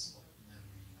offices po ng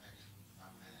ating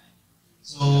pamahalaan.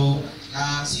 So,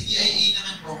 CPIA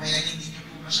naman po, kaya hindi nyo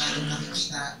po masyadong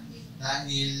nakikita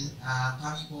dahil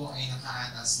kami po ay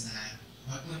nakaatas na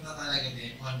magpunta talaga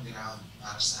din on ground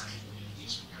para sa aming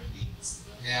communication campaigns.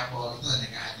 Kaya po ito,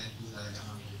 nag-a-attend po talaga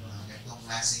kami mga ganitong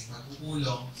klaseng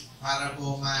pagpupulong para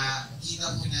po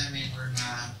makita po namin or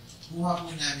makuha po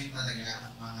namin talaga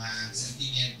ang mga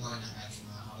sentimiento ng ating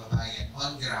mga kababayan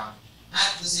on ground.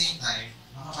 At the same time,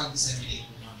 makapag-disseminate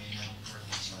po kami ng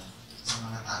information sa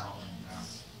mga tao on ground.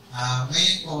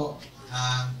 Ngayon po,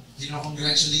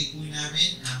 kino-congratulate po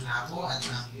namin ang APO at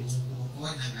ang buong buo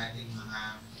po ng ating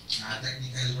mga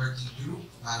technical working group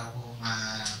para po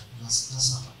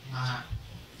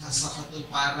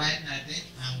kasakatuparan natin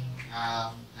ang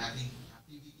ating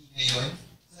activity ngayon.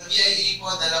 Sa BIA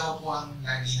po, dalawa po ang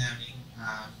lagi namin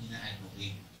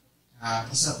ina-advocate.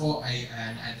 Isa po ay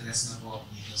na-address na po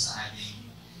dito sa ating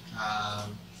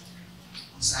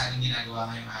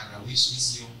ginagawa ngayong araw, which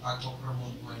is yung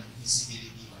pag-promote po ng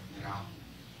visibility on ground.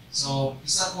 So,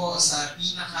 isa po sa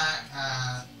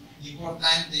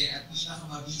pinaka-importante at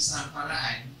pinaka-mabisang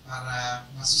paraan para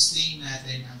masustain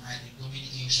natin ang ating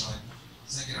communication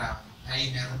sa ground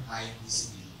ay meron tayong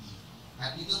visibility.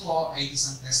 At ito po ay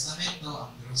isang testamento,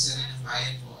 ang grocery ng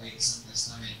bayan po ay isang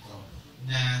testamento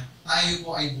na tayo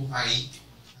po ay buhay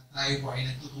at tayo po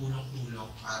ay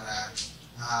nagtutulong-tulong para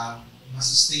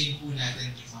masustain po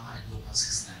natin yung mga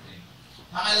advocacies natin.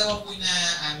 Pangalawa po na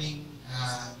aming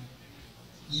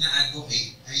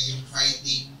ina-advocate ay yung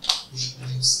fighting fake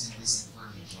news and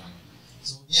disinformation.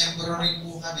 So, miyembro rin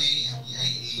po kami, ang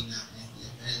PIA ng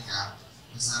NTFL CAP,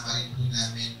 kasama rin po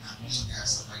namin ang MICA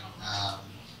sa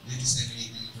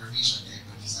mag-disseminate ng information, kaya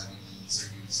po sabi ni Sir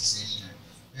Ulysses kanina.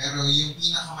 Pero yung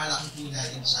pinakamalaki po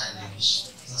natin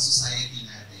challenge sa society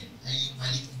natin ay yung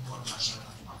maling informasyon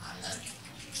at pakalat.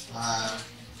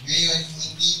 Ngayon,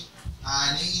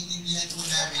 naiintindihan po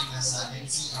namin na sa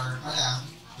NCR pa lang,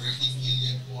 13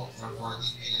 million po or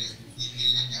 14 million, 15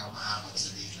 million niya umaabot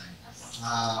sa daytime.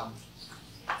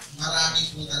 Marami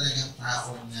po talagang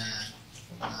tao na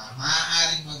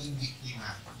maaaring maging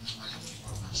biktima ng maling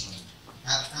informasyon.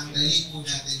 At ang dali po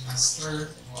natin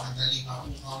master o ang dali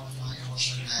mapukaw ng mga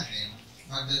emosyon natin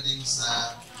pagdating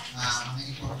sa mga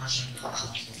informasyon na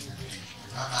natatanggap natin.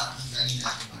 Diba? Parang ang dali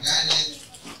natin magalit,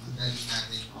 ang dali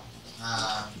natin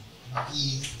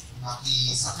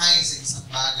makisakay sa isang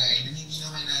bagay na hindi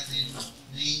naman natin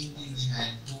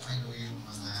naiintindihan kung ano yung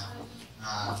mga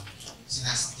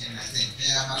sinasakyan natin.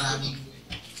 Kaya maraming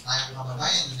tayong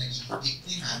kababayan na naging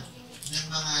biktima ng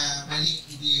mga maling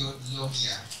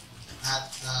ideolohiya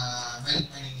at maling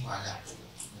paniniwala.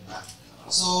 Diba?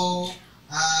 So,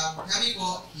 kami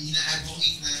po,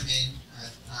 ina-advocate namin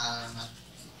at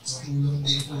sa tulong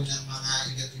din po ng mga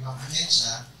iba't ibang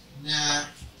ahensya na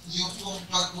yung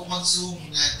pag-consume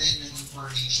natin ng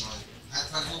information at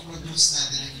pag-produce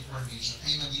natin ng information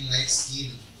ay maging life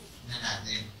skill na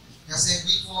natin. Kasi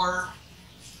before,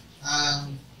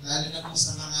 lalo na po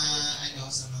sa mga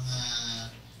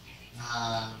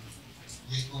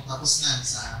yun kung tapos na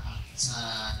sa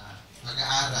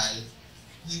pag-aaral,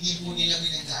 hindi po nila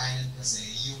pinagdaanan kasi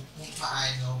yung kung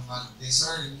paano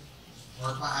mag-discern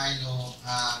or paano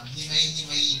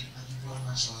himay-himayin ang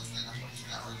informasyon na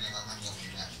nakikita or natatanggap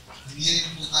nila. Hindi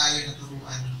rin po tayo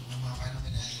naturuan ng mga panahon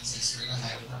natin sa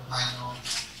eskwelahan kung paano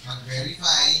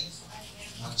mag-verify,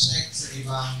 mag-check sa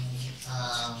ibang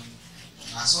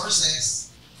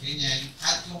sources, ganyan,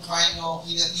 at kung paano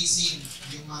ilatisin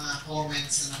yung mga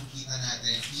comments na nakikita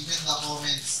natin, even the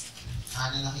comments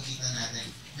na nakikita natin.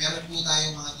 Meron po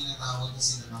tayong mga tinatawag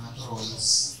kasi ng mga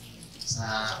trolls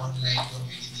sa online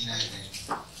community natin.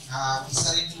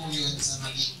 Isa rin po yun sa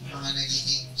mga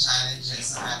nagiging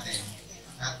challenges sa atin.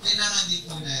 At kailangan din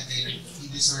po natin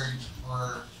i-discern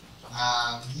or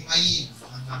himayin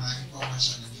ang mga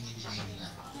informasyon na binibigay nila.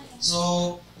 So,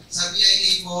 sa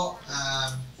BIA po,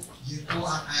 yun po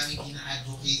ang aming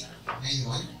ina-advocate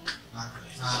ngayon.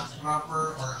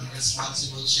 Proper or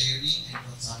responsible sharing and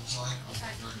consumption of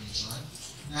information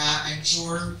na I'm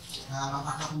sure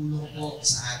makakatulong po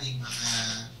sa ating mga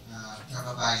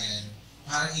kababayan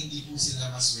para hindi po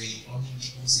sila masway o hindi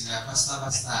po sila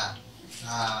basta-basta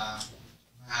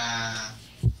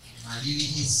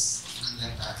malilihis ng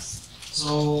landas.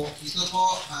 So, ito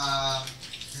po,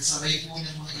 kasabay po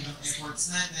ng mga ibang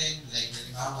efforts natin, like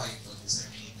halimbawa yung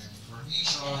pag-disseminate ng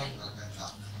information,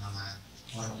 pag-conduct ng mga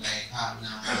online,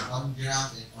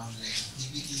 on-ground and online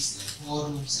activities like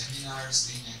forums, seminars,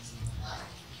 ganyan.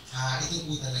 Ito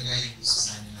po talaga yung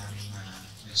gusto sana namin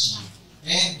na-achieve.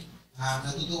 And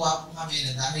natutuwa po kami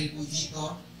na dahil po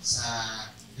dito sa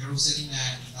grocery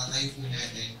na itatayo po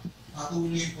natin,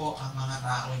 patuloy po ang mga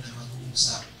tao na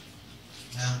mag-uusap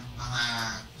ng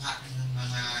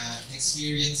mga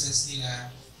experiences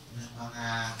nila, ng mga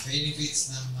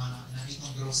benefits ng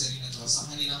itong grocery na to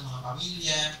sa kanilang mga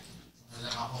pamilya, sa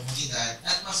kanilang mga komunidad,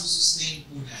 at masusustain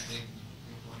po natin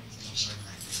yung communication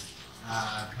natin.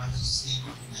 Masusustain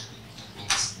po natin yung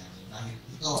campaigns natin dahil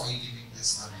ito ay living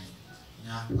testament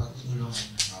ng pagtutulungan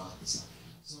ng bawat isa.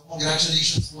 So,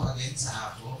 congratulations po again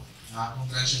sa APO.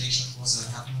 Congratulations po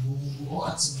sa lahat ng bumubuo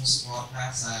at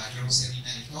sumusuporta sa grocery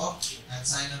na ito. At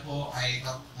sana po ay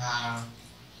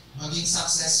maging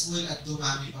successful at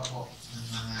dumami pa po ng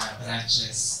mga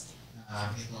branches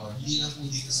ito. Hindi lang po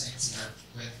dito sa NCR,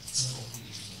 but sa buong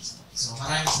Pilipinas. So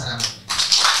maraming salamat po.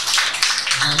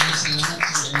 Maraming salamat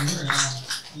Sir Emmer.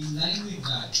 In line with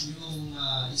that, yung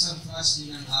isang thrust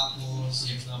din ng APO,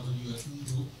 CFW at yung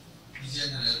group in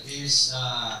general is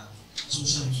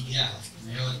social media.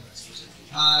 Ngayon,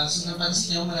 so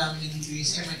napansin niyo, marami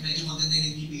nag-increase. Medyo maganda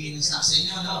yung nagbibigay ng stock sa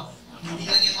inyo, no? Hindi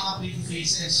lang yung mga pretty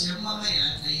faces. Yung mga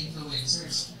yan ay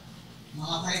influencers.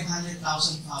 Mga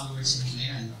 500,000 followers yung mga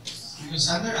yan. Because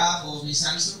under ako, may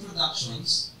Sandstorm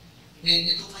Productions, and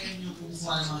ito ngayon yung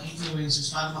kumukuha ng mga influencers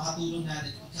para makatulong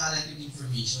natin ikalat yung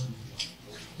information.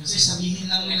 Kasi sabihin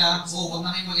lang nila, huwag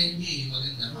na kayo mag-NBA,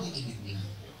 maganda, makikinig nila.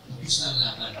 Tapos na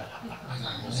lahat.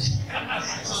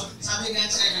 So, sabi nga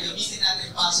sa'yo, gamitin natin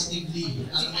positively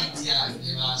ang media,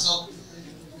 di ba? So,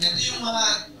 ito yung mga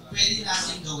pwede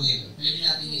natin gawin, pwede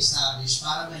natin i-establish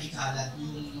para mahikalat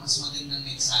yung mas magandang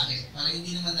mensahe. Para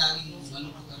hindi naman laging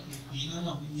malungkot ang Pilipino,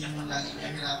 no? Hindi naman laging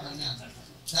kahirapan na.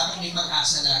 Dapat may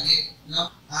pag-asa lagi,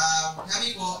 no?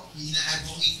 Kami po,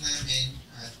 ina-advocate namin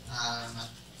at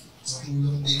sa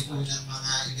tulong din po ng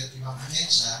mga iba't ibang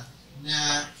ahensya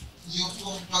na yung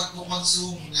kung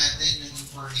pag-consume natin ng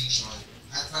information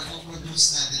at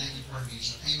pag-produce natin ng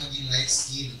information ay maging life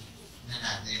skill na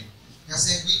natin.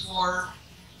 Kasi before,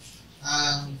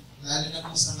 lalo na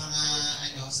po sa mga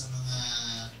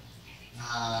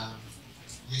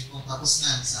yun kung tapos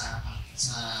na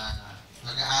sa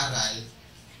pag-aaral,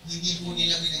 hindi po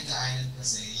nila pinagdaanan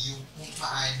kasi yung kung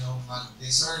paano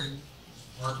mag-discern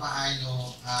or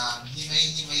paano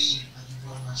himay-himayin ang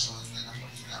informasyon na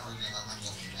nakikita or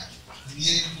natatanggap nila. Hindi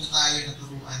rin po tayo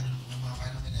naturuan ng mga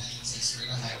panahon natin sa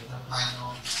eskwelahan kung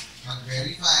paano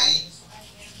mag-verify,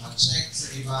 mag-check sa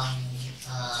ibang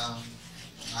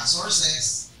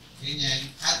sources, ganyan,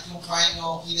 at kung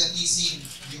paano ilatisin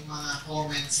yung mga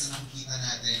comments na nakikita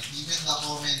natin, even the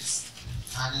comments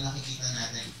na nakikita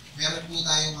natin. Meron po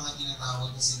tayong mga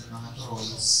tinatawag kasi ng mga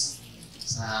trolls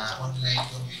sa online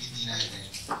community natin.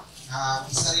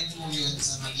 Isa rin po yun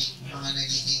sa mga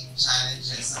nagiging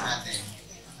challenges sa atin.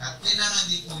 At kailangan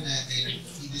din po natin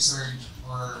i-discern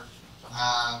or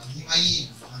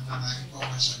himayin ang mga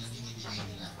informasyon na binibigay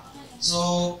nila. So,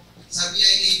 sa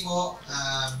BIA po,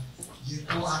 yun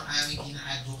po ang aming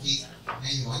ina-advocate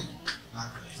ngayon,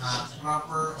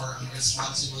 proper or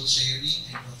responsible sharing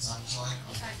and consumption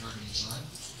of information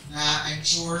na I'm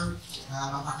sure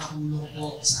makakatulong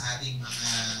po sa ating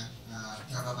mga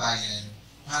kababayan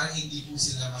para hindi po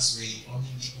sila masway o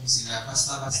hindi po sila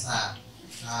basta-basta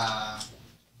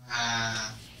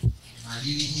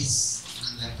malilihis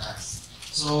ng landas.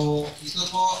 So, ito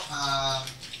po,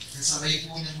 kasabay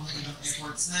po ng mga ibang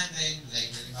efforts natin,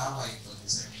 like halimbawa yung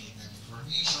pag-disseminate ng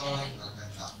information,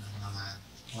 pag-conduct ng mga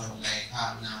online,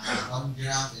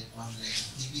 on-ground and online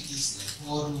activities like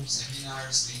forums,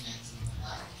 seminars, ganyan.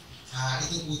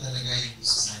 Ito po talaga yung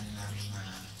gusto sana namin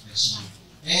ma-achieve.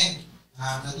 And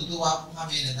natutuwa po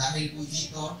kami na dahil po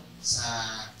dito sa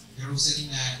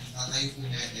grocery na itatayo po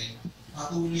natin,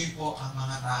 patuloy po ang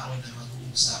mga tao na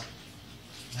mag-uusap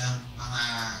ng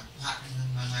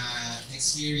mga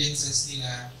experiences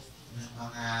nila, ng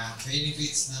mga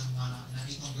benefits ng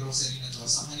itong grocery na to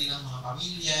sa kanilang mga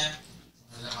pamilya,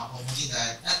 sa kanilang mga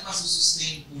komunidad, at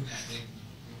masusustain po natin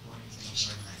yung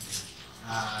communication natin.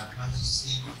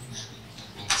 Masusustain po natin yung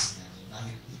campaigns natin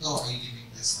dahil ito ay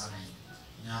living testament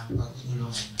ng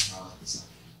pagtutulungan ng bawat isa.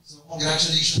 So,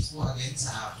 congratulations po again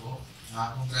sa APO.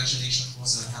 Congratulations po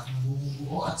sa lahat ng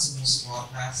bumubuo at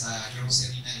sumusuporta sa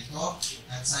grocery na ito.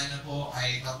 At sana po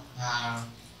ay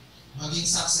maging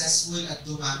successful at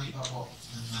dumami pa po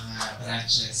ng mga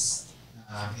branches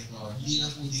ito. Hindi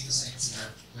lang po dito sa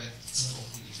NCR, but sa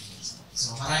buong Pilipinas.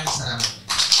 So maraming salamat po.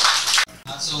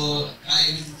 So,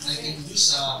 I would like to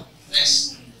introduce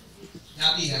Wes.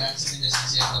 Gabi, harap sa Minas ng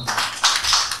CFW.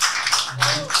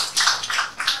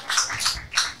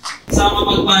 Sa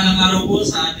mapagpalang araw po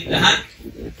sa ating lahat,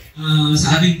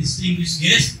 sa ating distinguished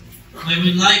guest, I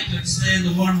would like to extend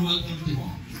a warm welcome to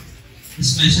all.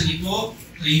 Especially po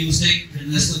kay USEC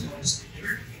Ernesto Torres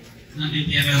Jr. ng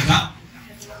NTFL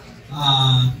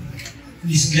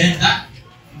Ms. Glenda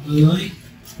Galoy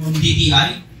from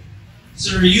DTI,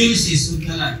 Sir Ulysses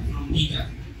Untalan from NICA,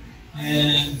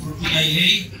 and for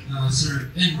PIA,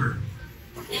 Sir Enver.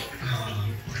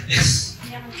 Yes.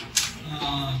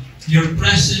 Your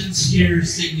presence here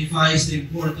signifies the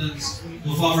importance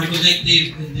of our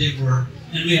collective endeavor,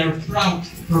 and we are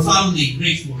profoundly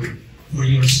grateful for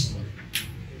your support.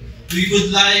 We would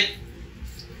like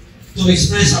to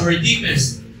express our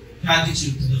deepest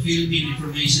gratitude to the Philippine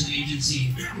Information Agency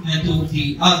and to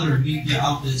the other media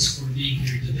outlets for being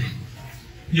here today.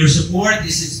 Your support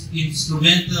is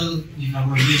instrumental in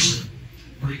our mission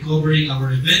for covering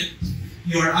our event.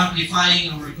 You are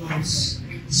amplifying our cause,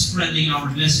 spreading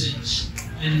our message,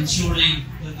 and ensuring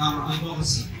that our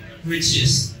advocacy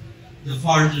reaches the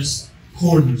farthest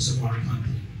corners of our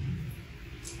country.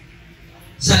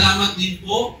 Salamat din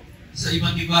po sa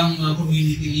iba't ibang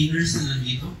community leaders na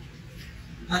nandito.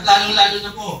 At lalong-lalo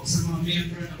na po sa mga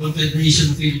member ng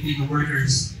Confederation of Filipino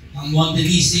Workers, ang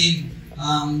Montelisin,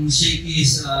 ang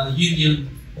Shakey's Union.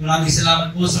 Maraming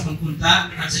salamat po sa pagpunta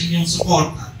at sa inyong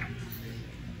suporta.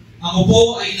 Ako po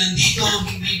ay nandito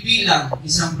hindi bilang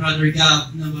isang brother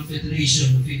gab ng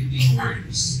Confederation of Filipino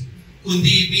Workers,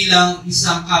 kundi bilang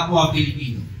isang kapwa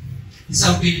Pilipino.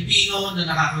 Isang Pilipino na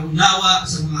nakakaunawa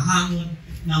sa mga hamon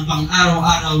ng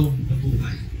pang-araw-araw na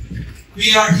buhay.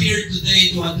 We are here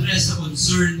today to address a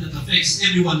concern that affects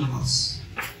every one of us,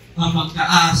 ang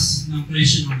pagtaas ng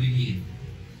presyo ng bilihin.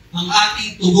 Ang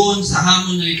ating tugon sa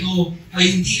hamon na ito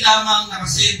ay hindi lamang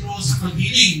nakasentro sa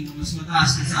paghiling ng mas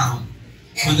mataas na sahod.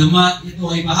 Bagamat ito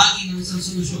ay bahagi ng isang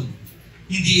solusyon,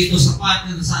 hindi ito sapat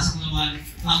na nasasaklawan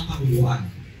ang kabuluhan.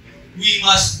 we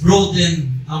must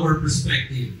broaden our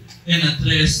perspective and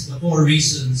address the core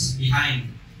reasons behind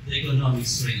the economic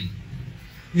strain.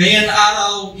 Ngayon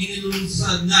araw,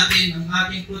 inilunsad natin ang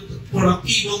ating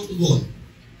proaktibong tugon,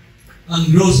 ang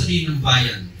grocery ng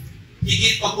bayan.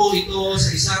 Higit pa po ito sa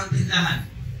isang tindahan.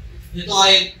 Ito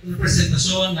ay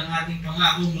representasyon ng ating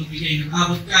pangakong magbigay ng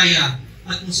abot kaya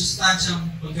at masustansyang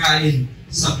pagkain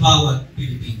sa bawat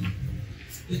Pilipino.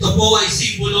 Ito po ay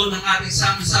simbolo ng ating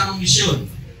samang-samang misyon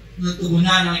na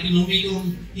tugunan ang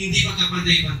ekonomikong hindi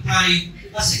pagkapantay-pantay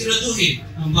at siguraduhin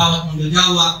ang bawat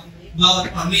manggagawa, bawat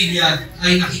pamilya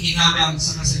ay nakikinabang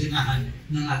sa kasaganaan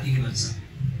ng ating bansa.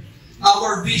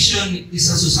 Our vision is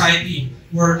a society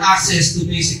where access to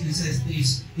basic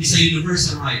necessities is a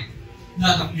universal right,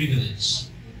 not a privilege.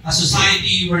 A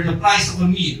society where the price of a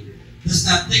meal does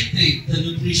not dictate the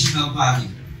nutritional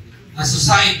value. A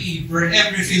society where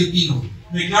every Filipino,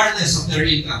 regardless of their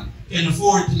income, can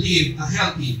afford to live a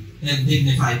healthy and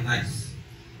dignified life.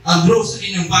 Ang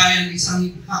grocery ng bayan ay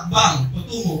isang hakbang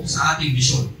patungo sa ating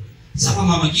misyon sa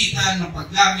pamamagitan ng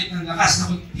paggamit ng lakas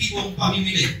na kolektibong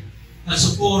pamimili at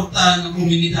suporta ng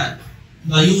komunidad.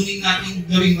 Layunin natin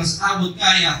gawing mas abot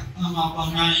kaya ang mga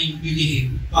pangunahing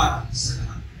bilihin para sa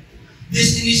lahat.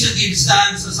 This initiative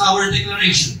stands as our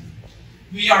declaration.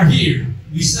 We are here,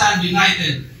 we stand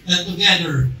united, and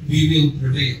together we will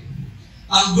prevail.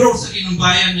 Ang grocery ng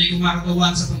bayan ay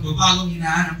kumakatawan sa pagbabagong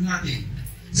hinahanap natin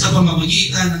sa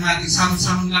pamamagitan ng ating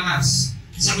samang-samang lakas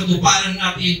sa katuparan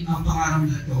natin ang pangarap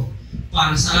na ito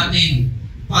para sa atin,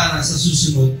 para sa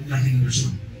susunod na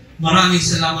henerasyon. Maraming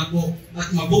salamat po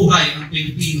at mabuhay ang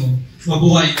Pilipino,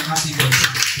 mabuhay ang ating bansa.